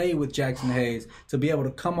 to play with Jackson Hayes, to be able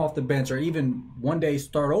to come off the bench or even one day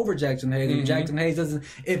start over Jackson Hayes. If Jackson Hayes doesn't...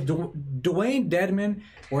 If Dwayne Dedman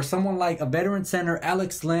or someone like a veteran center,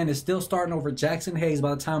 Alex Len, is still starting over Jackson Hayes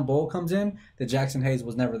by the time Bol comes in, then Jackson Hayes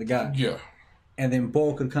was never the guy. Yeah. And then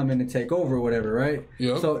Bol could come in and take over or whatever, right?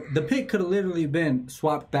 Yep. So the pick could have literally been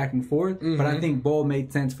swapped back and forth, but I think Bol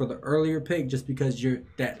made sense for the earlier pick just because you're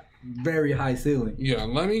that very high ceiling. Yeah,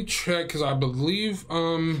 let me check because I believe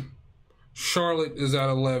Charlotte is at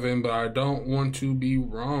 11, but I don't want to be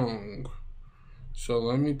wrong. So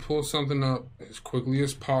let me pull something up as quickly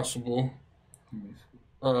as possible.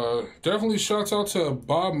 Definitely shouts out to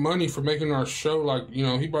Bob Money for making our show. Like,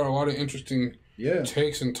 he brought a lot of interesting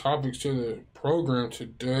takes and topics to the program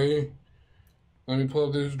today. Let me pull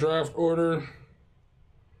up this draft order.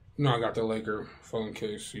 No, I got the Laker phone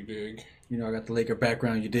case, you dig. I got the Laker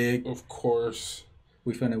background, you dig? Of course.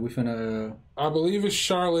 We finna I believe it's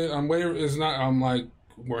Charlotte. I'm waiting. It's not. I'm like,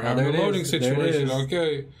 we're having a loading situation.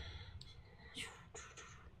 Okay.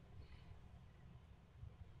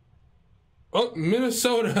 Oh,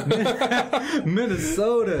 Minnesota.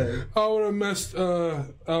 Minnesota. I would have messed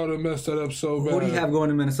that up so bad. What do you have going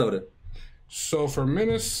to Minnesota? So for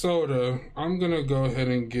Minnesota, I'm gonna go ahead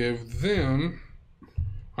and give them.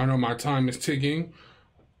 I know my time is ticking.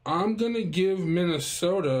 I'm going to give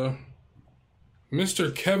Minnesota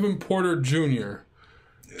Mr. Kevin Porter Jr.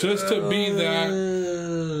 Just to be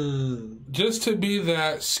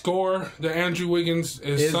that scorer that Andrew Wiggins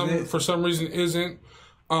for some reason isn't.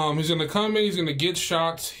 He's going to come in. He's going to get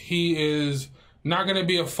shots. He is not going to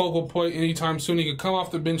be a focal point anytime soon. He could come off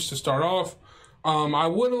the bench to start off. I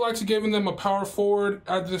would have liked to give them a power forward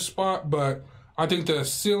at this spot, but I think the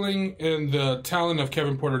ceiling and the talent of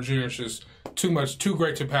Kevin Porter Jr. is just too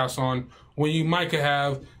great to pass on. When you might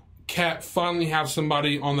have Cat finally have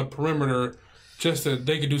somebody on the perimeter, just that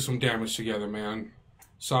they could do some damage together, man.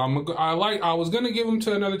 So I was gonna give him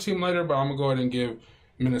to another team later, but I'm gonna go ahead and give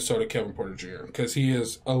Minnesota Kevin Porter Jr. because he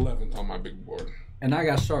is 11th on my big board. And I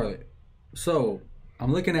got Charlotte, so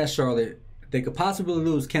I'm looking at Charlotte. They could possibly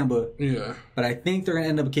lose Kemba, but I think they're gonna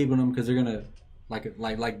end up keeping him because they're gonna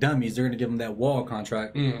like dummies. They're gonna give him that Wall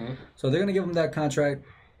contract, so they're gonna give him that contract.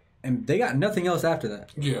 And they got nothing else after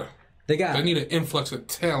that. Yeah. They need an influx of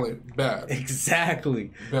talent bad.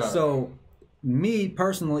 Exactly. Bad. So me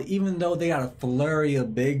personally, even though they got a flurry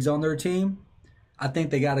of bigs on their team, I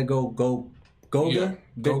think they got to Goga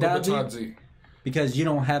Bitadze, because you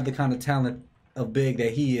don't have the kind of talent of big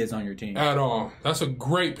that he is on your team at all. That's a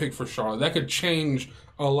great pick for Charlotte. That could change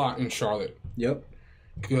a lot in Charlotte. Yep.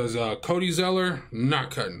 Because Cody Zeller,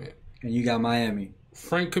 not cutting it. And you got Miami.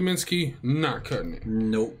 Frank Kaminsky, not cutting it.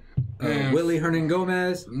 Nope. Willie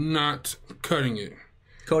Hernangomez, not cutting it.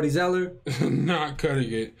 Cody Zeller, not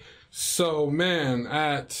cutting it. So, man,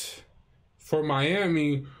 for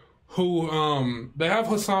Miami, who they have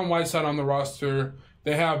Hassan Whiteside on the roster.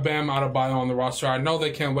 They have Bam Adebayo on the roster. I know they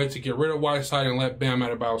can't wait to get rid of Whiteside and let Bam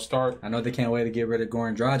Adebayo start. I know they can't wait to get rid of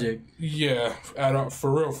Goran Dragic. Yeah,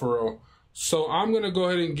 for real. So I'm going to go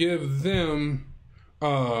ahead and give them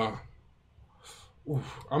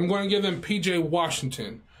P.J.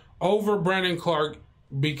 Washington over Brandon Clark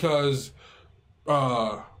because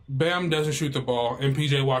Bam doesn't shoot the ball and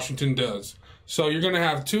P.J. Washington does. So you're going to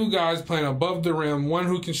have two guys playing above the rim, one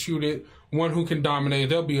who can shoot it, one who can dominate.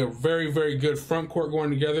 They'll be a very, very good front court going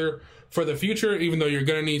together for the future, even though you're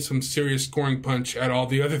going to need some serious scoring punch at all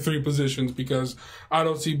the other three positions because I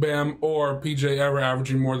don't see Bam or PJ ever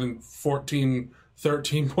averaging more than 14,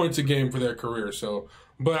 13 points a game for their career.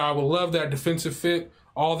 But I would love that defensive fit,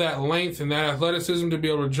 all that length and that athleticism to be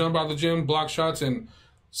able to jump out the gym, block shots, and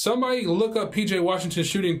somebody look up PJ Washington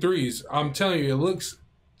shooting threes. I'm telling you, it looks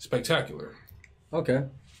spectacular. Okay.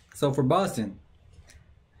 So for Boston,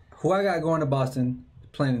 who I got going to Boston,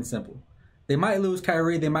 plain and simple. They might lose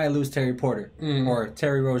Kyrie. They might lose Terry Porter or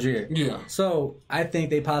Terry Rozier. Yeah. So I think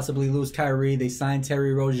they possibly lose Kyrie. They sign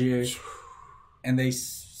Terry Rozier, and they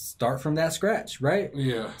start from that scratch, right?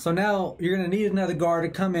 Yeah. So now you're gonna need another guard to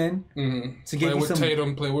come in to give you some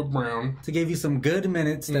Tatum, play with Brown, to give you some good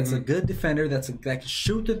minutes. That's a good defender. that can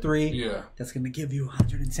shoot the three. Yeah. That's gonna give you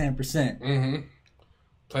 110%.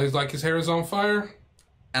 Plays like his hair is on fire.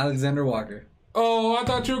 Alexander Walker. Oh, I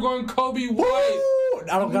thought you were going Kobe White.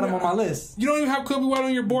 I don't got him on my list. You don't even have Kobe White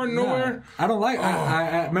on your board nowhere? Nah, I don't like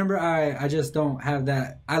I remember I just don't have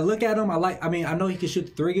that. I look at him, I know he can shoot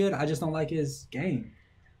the three good. I just don't like his game.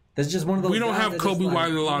 That's just one of those. We don't have Kobe White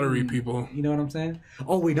in the lottery, people. You know what I'm saying?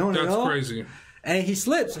 Oh, we don't at all? That's crazy. And he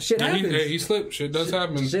slips. Shit happens. He slipped. Shit does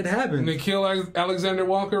happen. Shit happens. Nikhil Alexander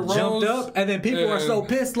Walker rose. Jumped up, and then people are so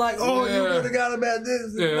pissed, like, you would have got him at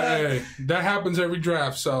this. Hey, that happens every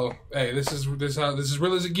draft. So, hey, this is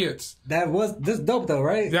real as it gets. This dope though,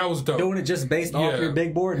 right? That was dope. Doing it just based off your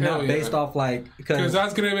big board, not based off because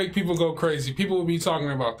that's gonna make people go crazy. People will be talking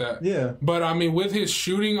about that. Yeah. But I mean, with his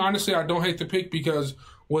shooting, honestly, I don't hate the pick because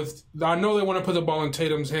I know they want to put the ball in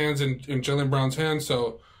Tatum's hands and Jaylen Brown's hands,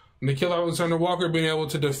 so. Nikhil Alexander Walker being able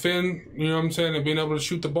to defend, you know what I'm saying, and being able to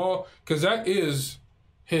shoot the ball, because that is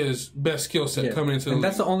his best skill set coming into the league. And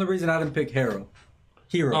that's the only reason I didn't pick Hero.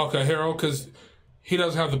 Okay, Hero, because he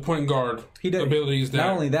doesn't have the point guard abilities.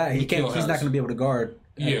 Not only that, he's not going to be able to guard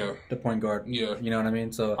the point guard. Yeah. You know what I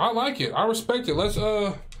mean? So I like it. I respect it. Let's,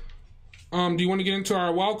 do you want to get into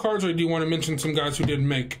our wild cards, or do you want to mention some guys who didn't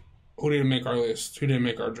make our list, who didn't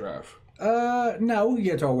make our draft? No, we can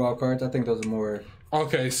get to our wild cards. I think those are more...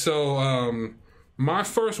 Okay, so my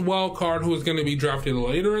first wild card, who is going to be drafted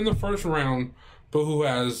later in the first round, but who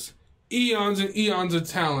has eons and eons of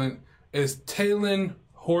talent, is Talen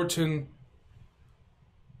Horton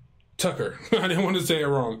Tucker. I didn't want to say it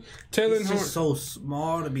wrong. He's just so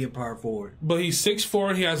small to be a power forward. But he's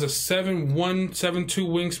 6'4". He has a 7'1", 7'2"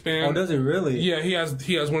 wingspan. Oh, does he really? Yeah, he has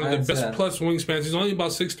one of the best plus wingspans. He's only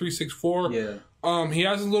about 6'3", 6'4". Yeah. He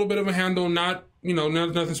has a little bit of a handle,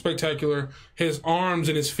 nothing spectacular. His arms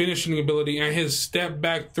and his finishing ability and his step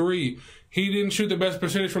back three. He didn't shoot the best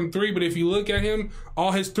percentage from three, but if you look at him,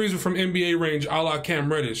 all his threes were from NBA range, a la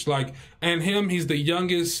Cam Reddish. He's the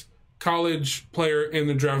youngest college player in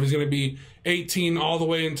the draft. He's going to be 18 all the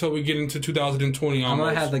way until we get into 2020 almost. I'm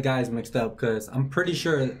going to have the guys mixed up because I'm pretty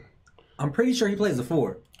sure he plays the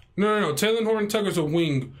four. No. Talen Horton Tucker's a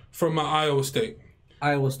wing from Iowa State.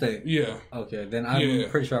 Iowa State. Yeah. Okay, then I'm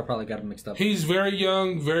pretty sure I probably got him mixed up. He's very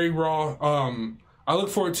young, very raw. I look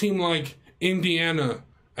for a team like Indiana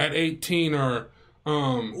at 18 or...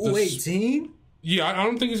 18? Yeah, I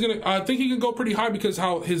don't think he's going to... I think he can go pretty high because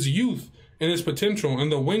how his youth and his potential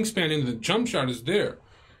and the wingspan and the jump shot is there.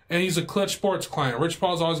 And he's a Clutch Sports client. Rich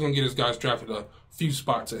Paul's always going to get his guys drafted a few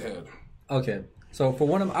spots ahead. Okay. So for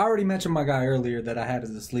one of them, I already mentioned my guy earlier that I had as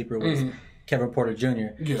a sleeper was Kevin Porter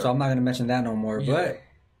Jr. Yeah. So I'm not going to mention that no more. Yeah. But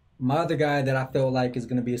my other guy that I feel like is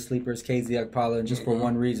going to be a sleeper is KZ Okpala, and just for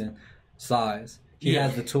one reason, size. He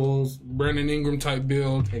has the tools. Brandon Ingram type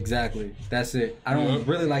build. Exactly. That's it. I don't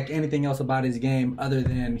really like anything else about his game other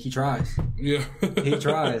than he tries. Yeah. He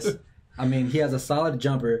tries. I mean, he has a solid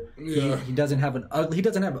jumper. Yeah. He doesn't have an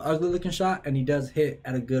ugly looking shot, and he does hit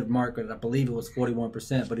at a good mark. I believe it was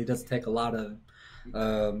 41%, but he doesn't take a lot of.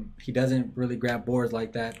 He doesn't really grab boards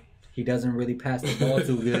like that. He doesn't really pass the ball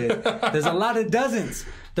too good. There's a lot of doesn't.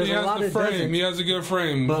 There's he a has lot the of frame. doesn't. He has a good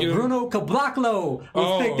frame. But Bruno Caboclo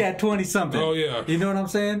will pick that 20-something. Oh, yeah. You know what I'm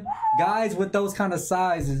saying? Guys with those kind of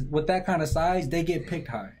sizes, with that kind of size, they get picked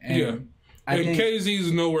high. And yeah. And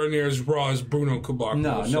KZ's nowhere near as raw as Bruno Caboclo.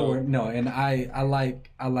 No, nowhere. No, and I like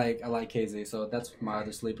KZ, so that's my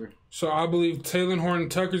other sleeper. So I believe Taylor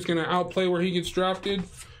Horton-Tucker's going to outplay where he gets drafted.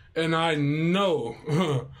 And I know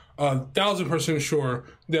 1,000% sure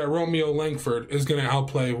that Romeo Langford is going to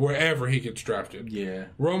outplay wherever he gets drafted. Yeah.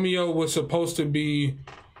 Romeo was supposed to be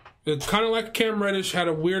kind of like Cam Reddish, had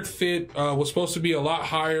a weird fit, was supposed to be a lot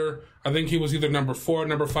higher. I think he was either number 4 or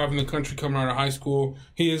number 5 in the country coming out of high school.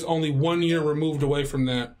 He is only 1 year removed away from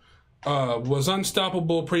that. Was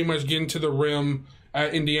unstoppable, pretty much getting to the rim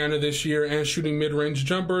at Indiana this year and shooting mid-range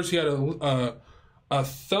jumpers. He had a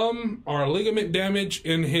thumb or a ligament damage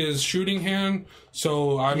in his shooting hand.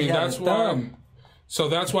 So, I mean, that's why. So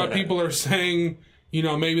that's why people are saying, you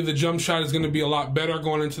know, maybe the jump shot is going to be a lot better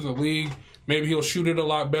going into the league. Maybe he'll shoot it a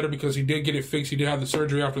lot better because he did get it fixed. He did have the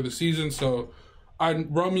surgery after the season. So,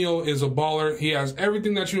 Romeo is a baller. He has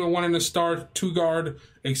everything that you want in a star 2-guard,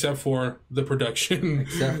 except for the production.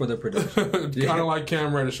 Except for the production. Kind of like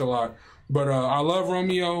Cam Reddish a lot. But I love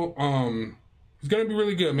Romeo. He's going to be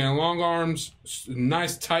really good, man. Long arms,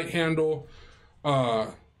 nice tight handle.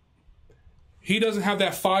 He doesn't have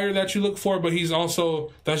that fire that you look for, but he's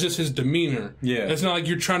also, that's just his demeanor. Yeah. It's not like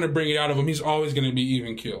you're trying to bring it out of him. He's always going to be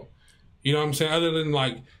even kill. You know what I'm saying? Other than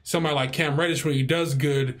like somebody like Cam Reddish, when he does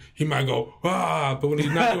good, he might go, but when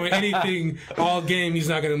he's not doing anything all game, he's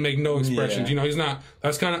not going to make no expressions. Yeah. You know, he's not,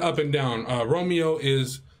 that's kind of up and down. Romeo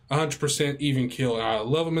is 100% even kill. I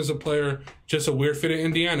love him as a player. Just a weird fit in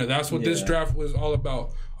Indiana. That's what this draft was all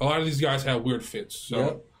about. A lot of these guys have weird fits.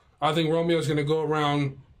 So I think Romeo's going to go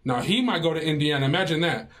around. Now, he might go to Indiana. Imagine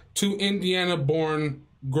that. 2 Indiana-born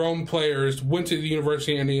grown players went to the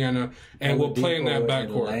University of Indiana and will play in that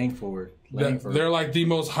backcourt. Langford. They're like the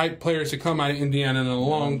most hyped players to come out of Indiana in a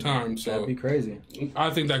long time. So that'd be crazy. I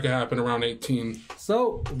think that could happen around 18.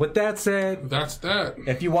 So, with that said, that's that.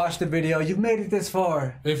 If you watched the video, you've made it this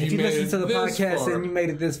far. If you listen to the podcast and you made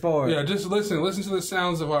it this far. Yeah, just listen. Listen to the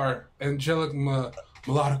sounds of our angelic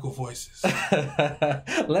melodical voices.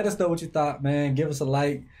 Let us know what you thought, man. Give us a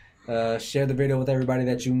like. Share the video with everybody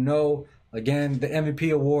that you know. Again, the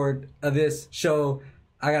MVP award of this show,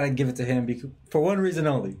 I got to give it to him for one reason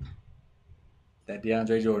only. That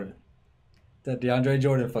DeAndre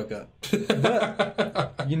Jordan fuck up.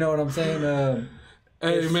 But, you know what I'm saying?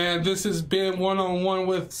 Hey, man, this has been One-on-One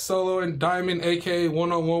with Solo and Diamond, a.k.a.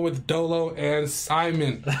 One-on-One with Dolo and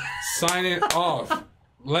Simon. Signing off.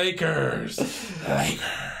 Lakers.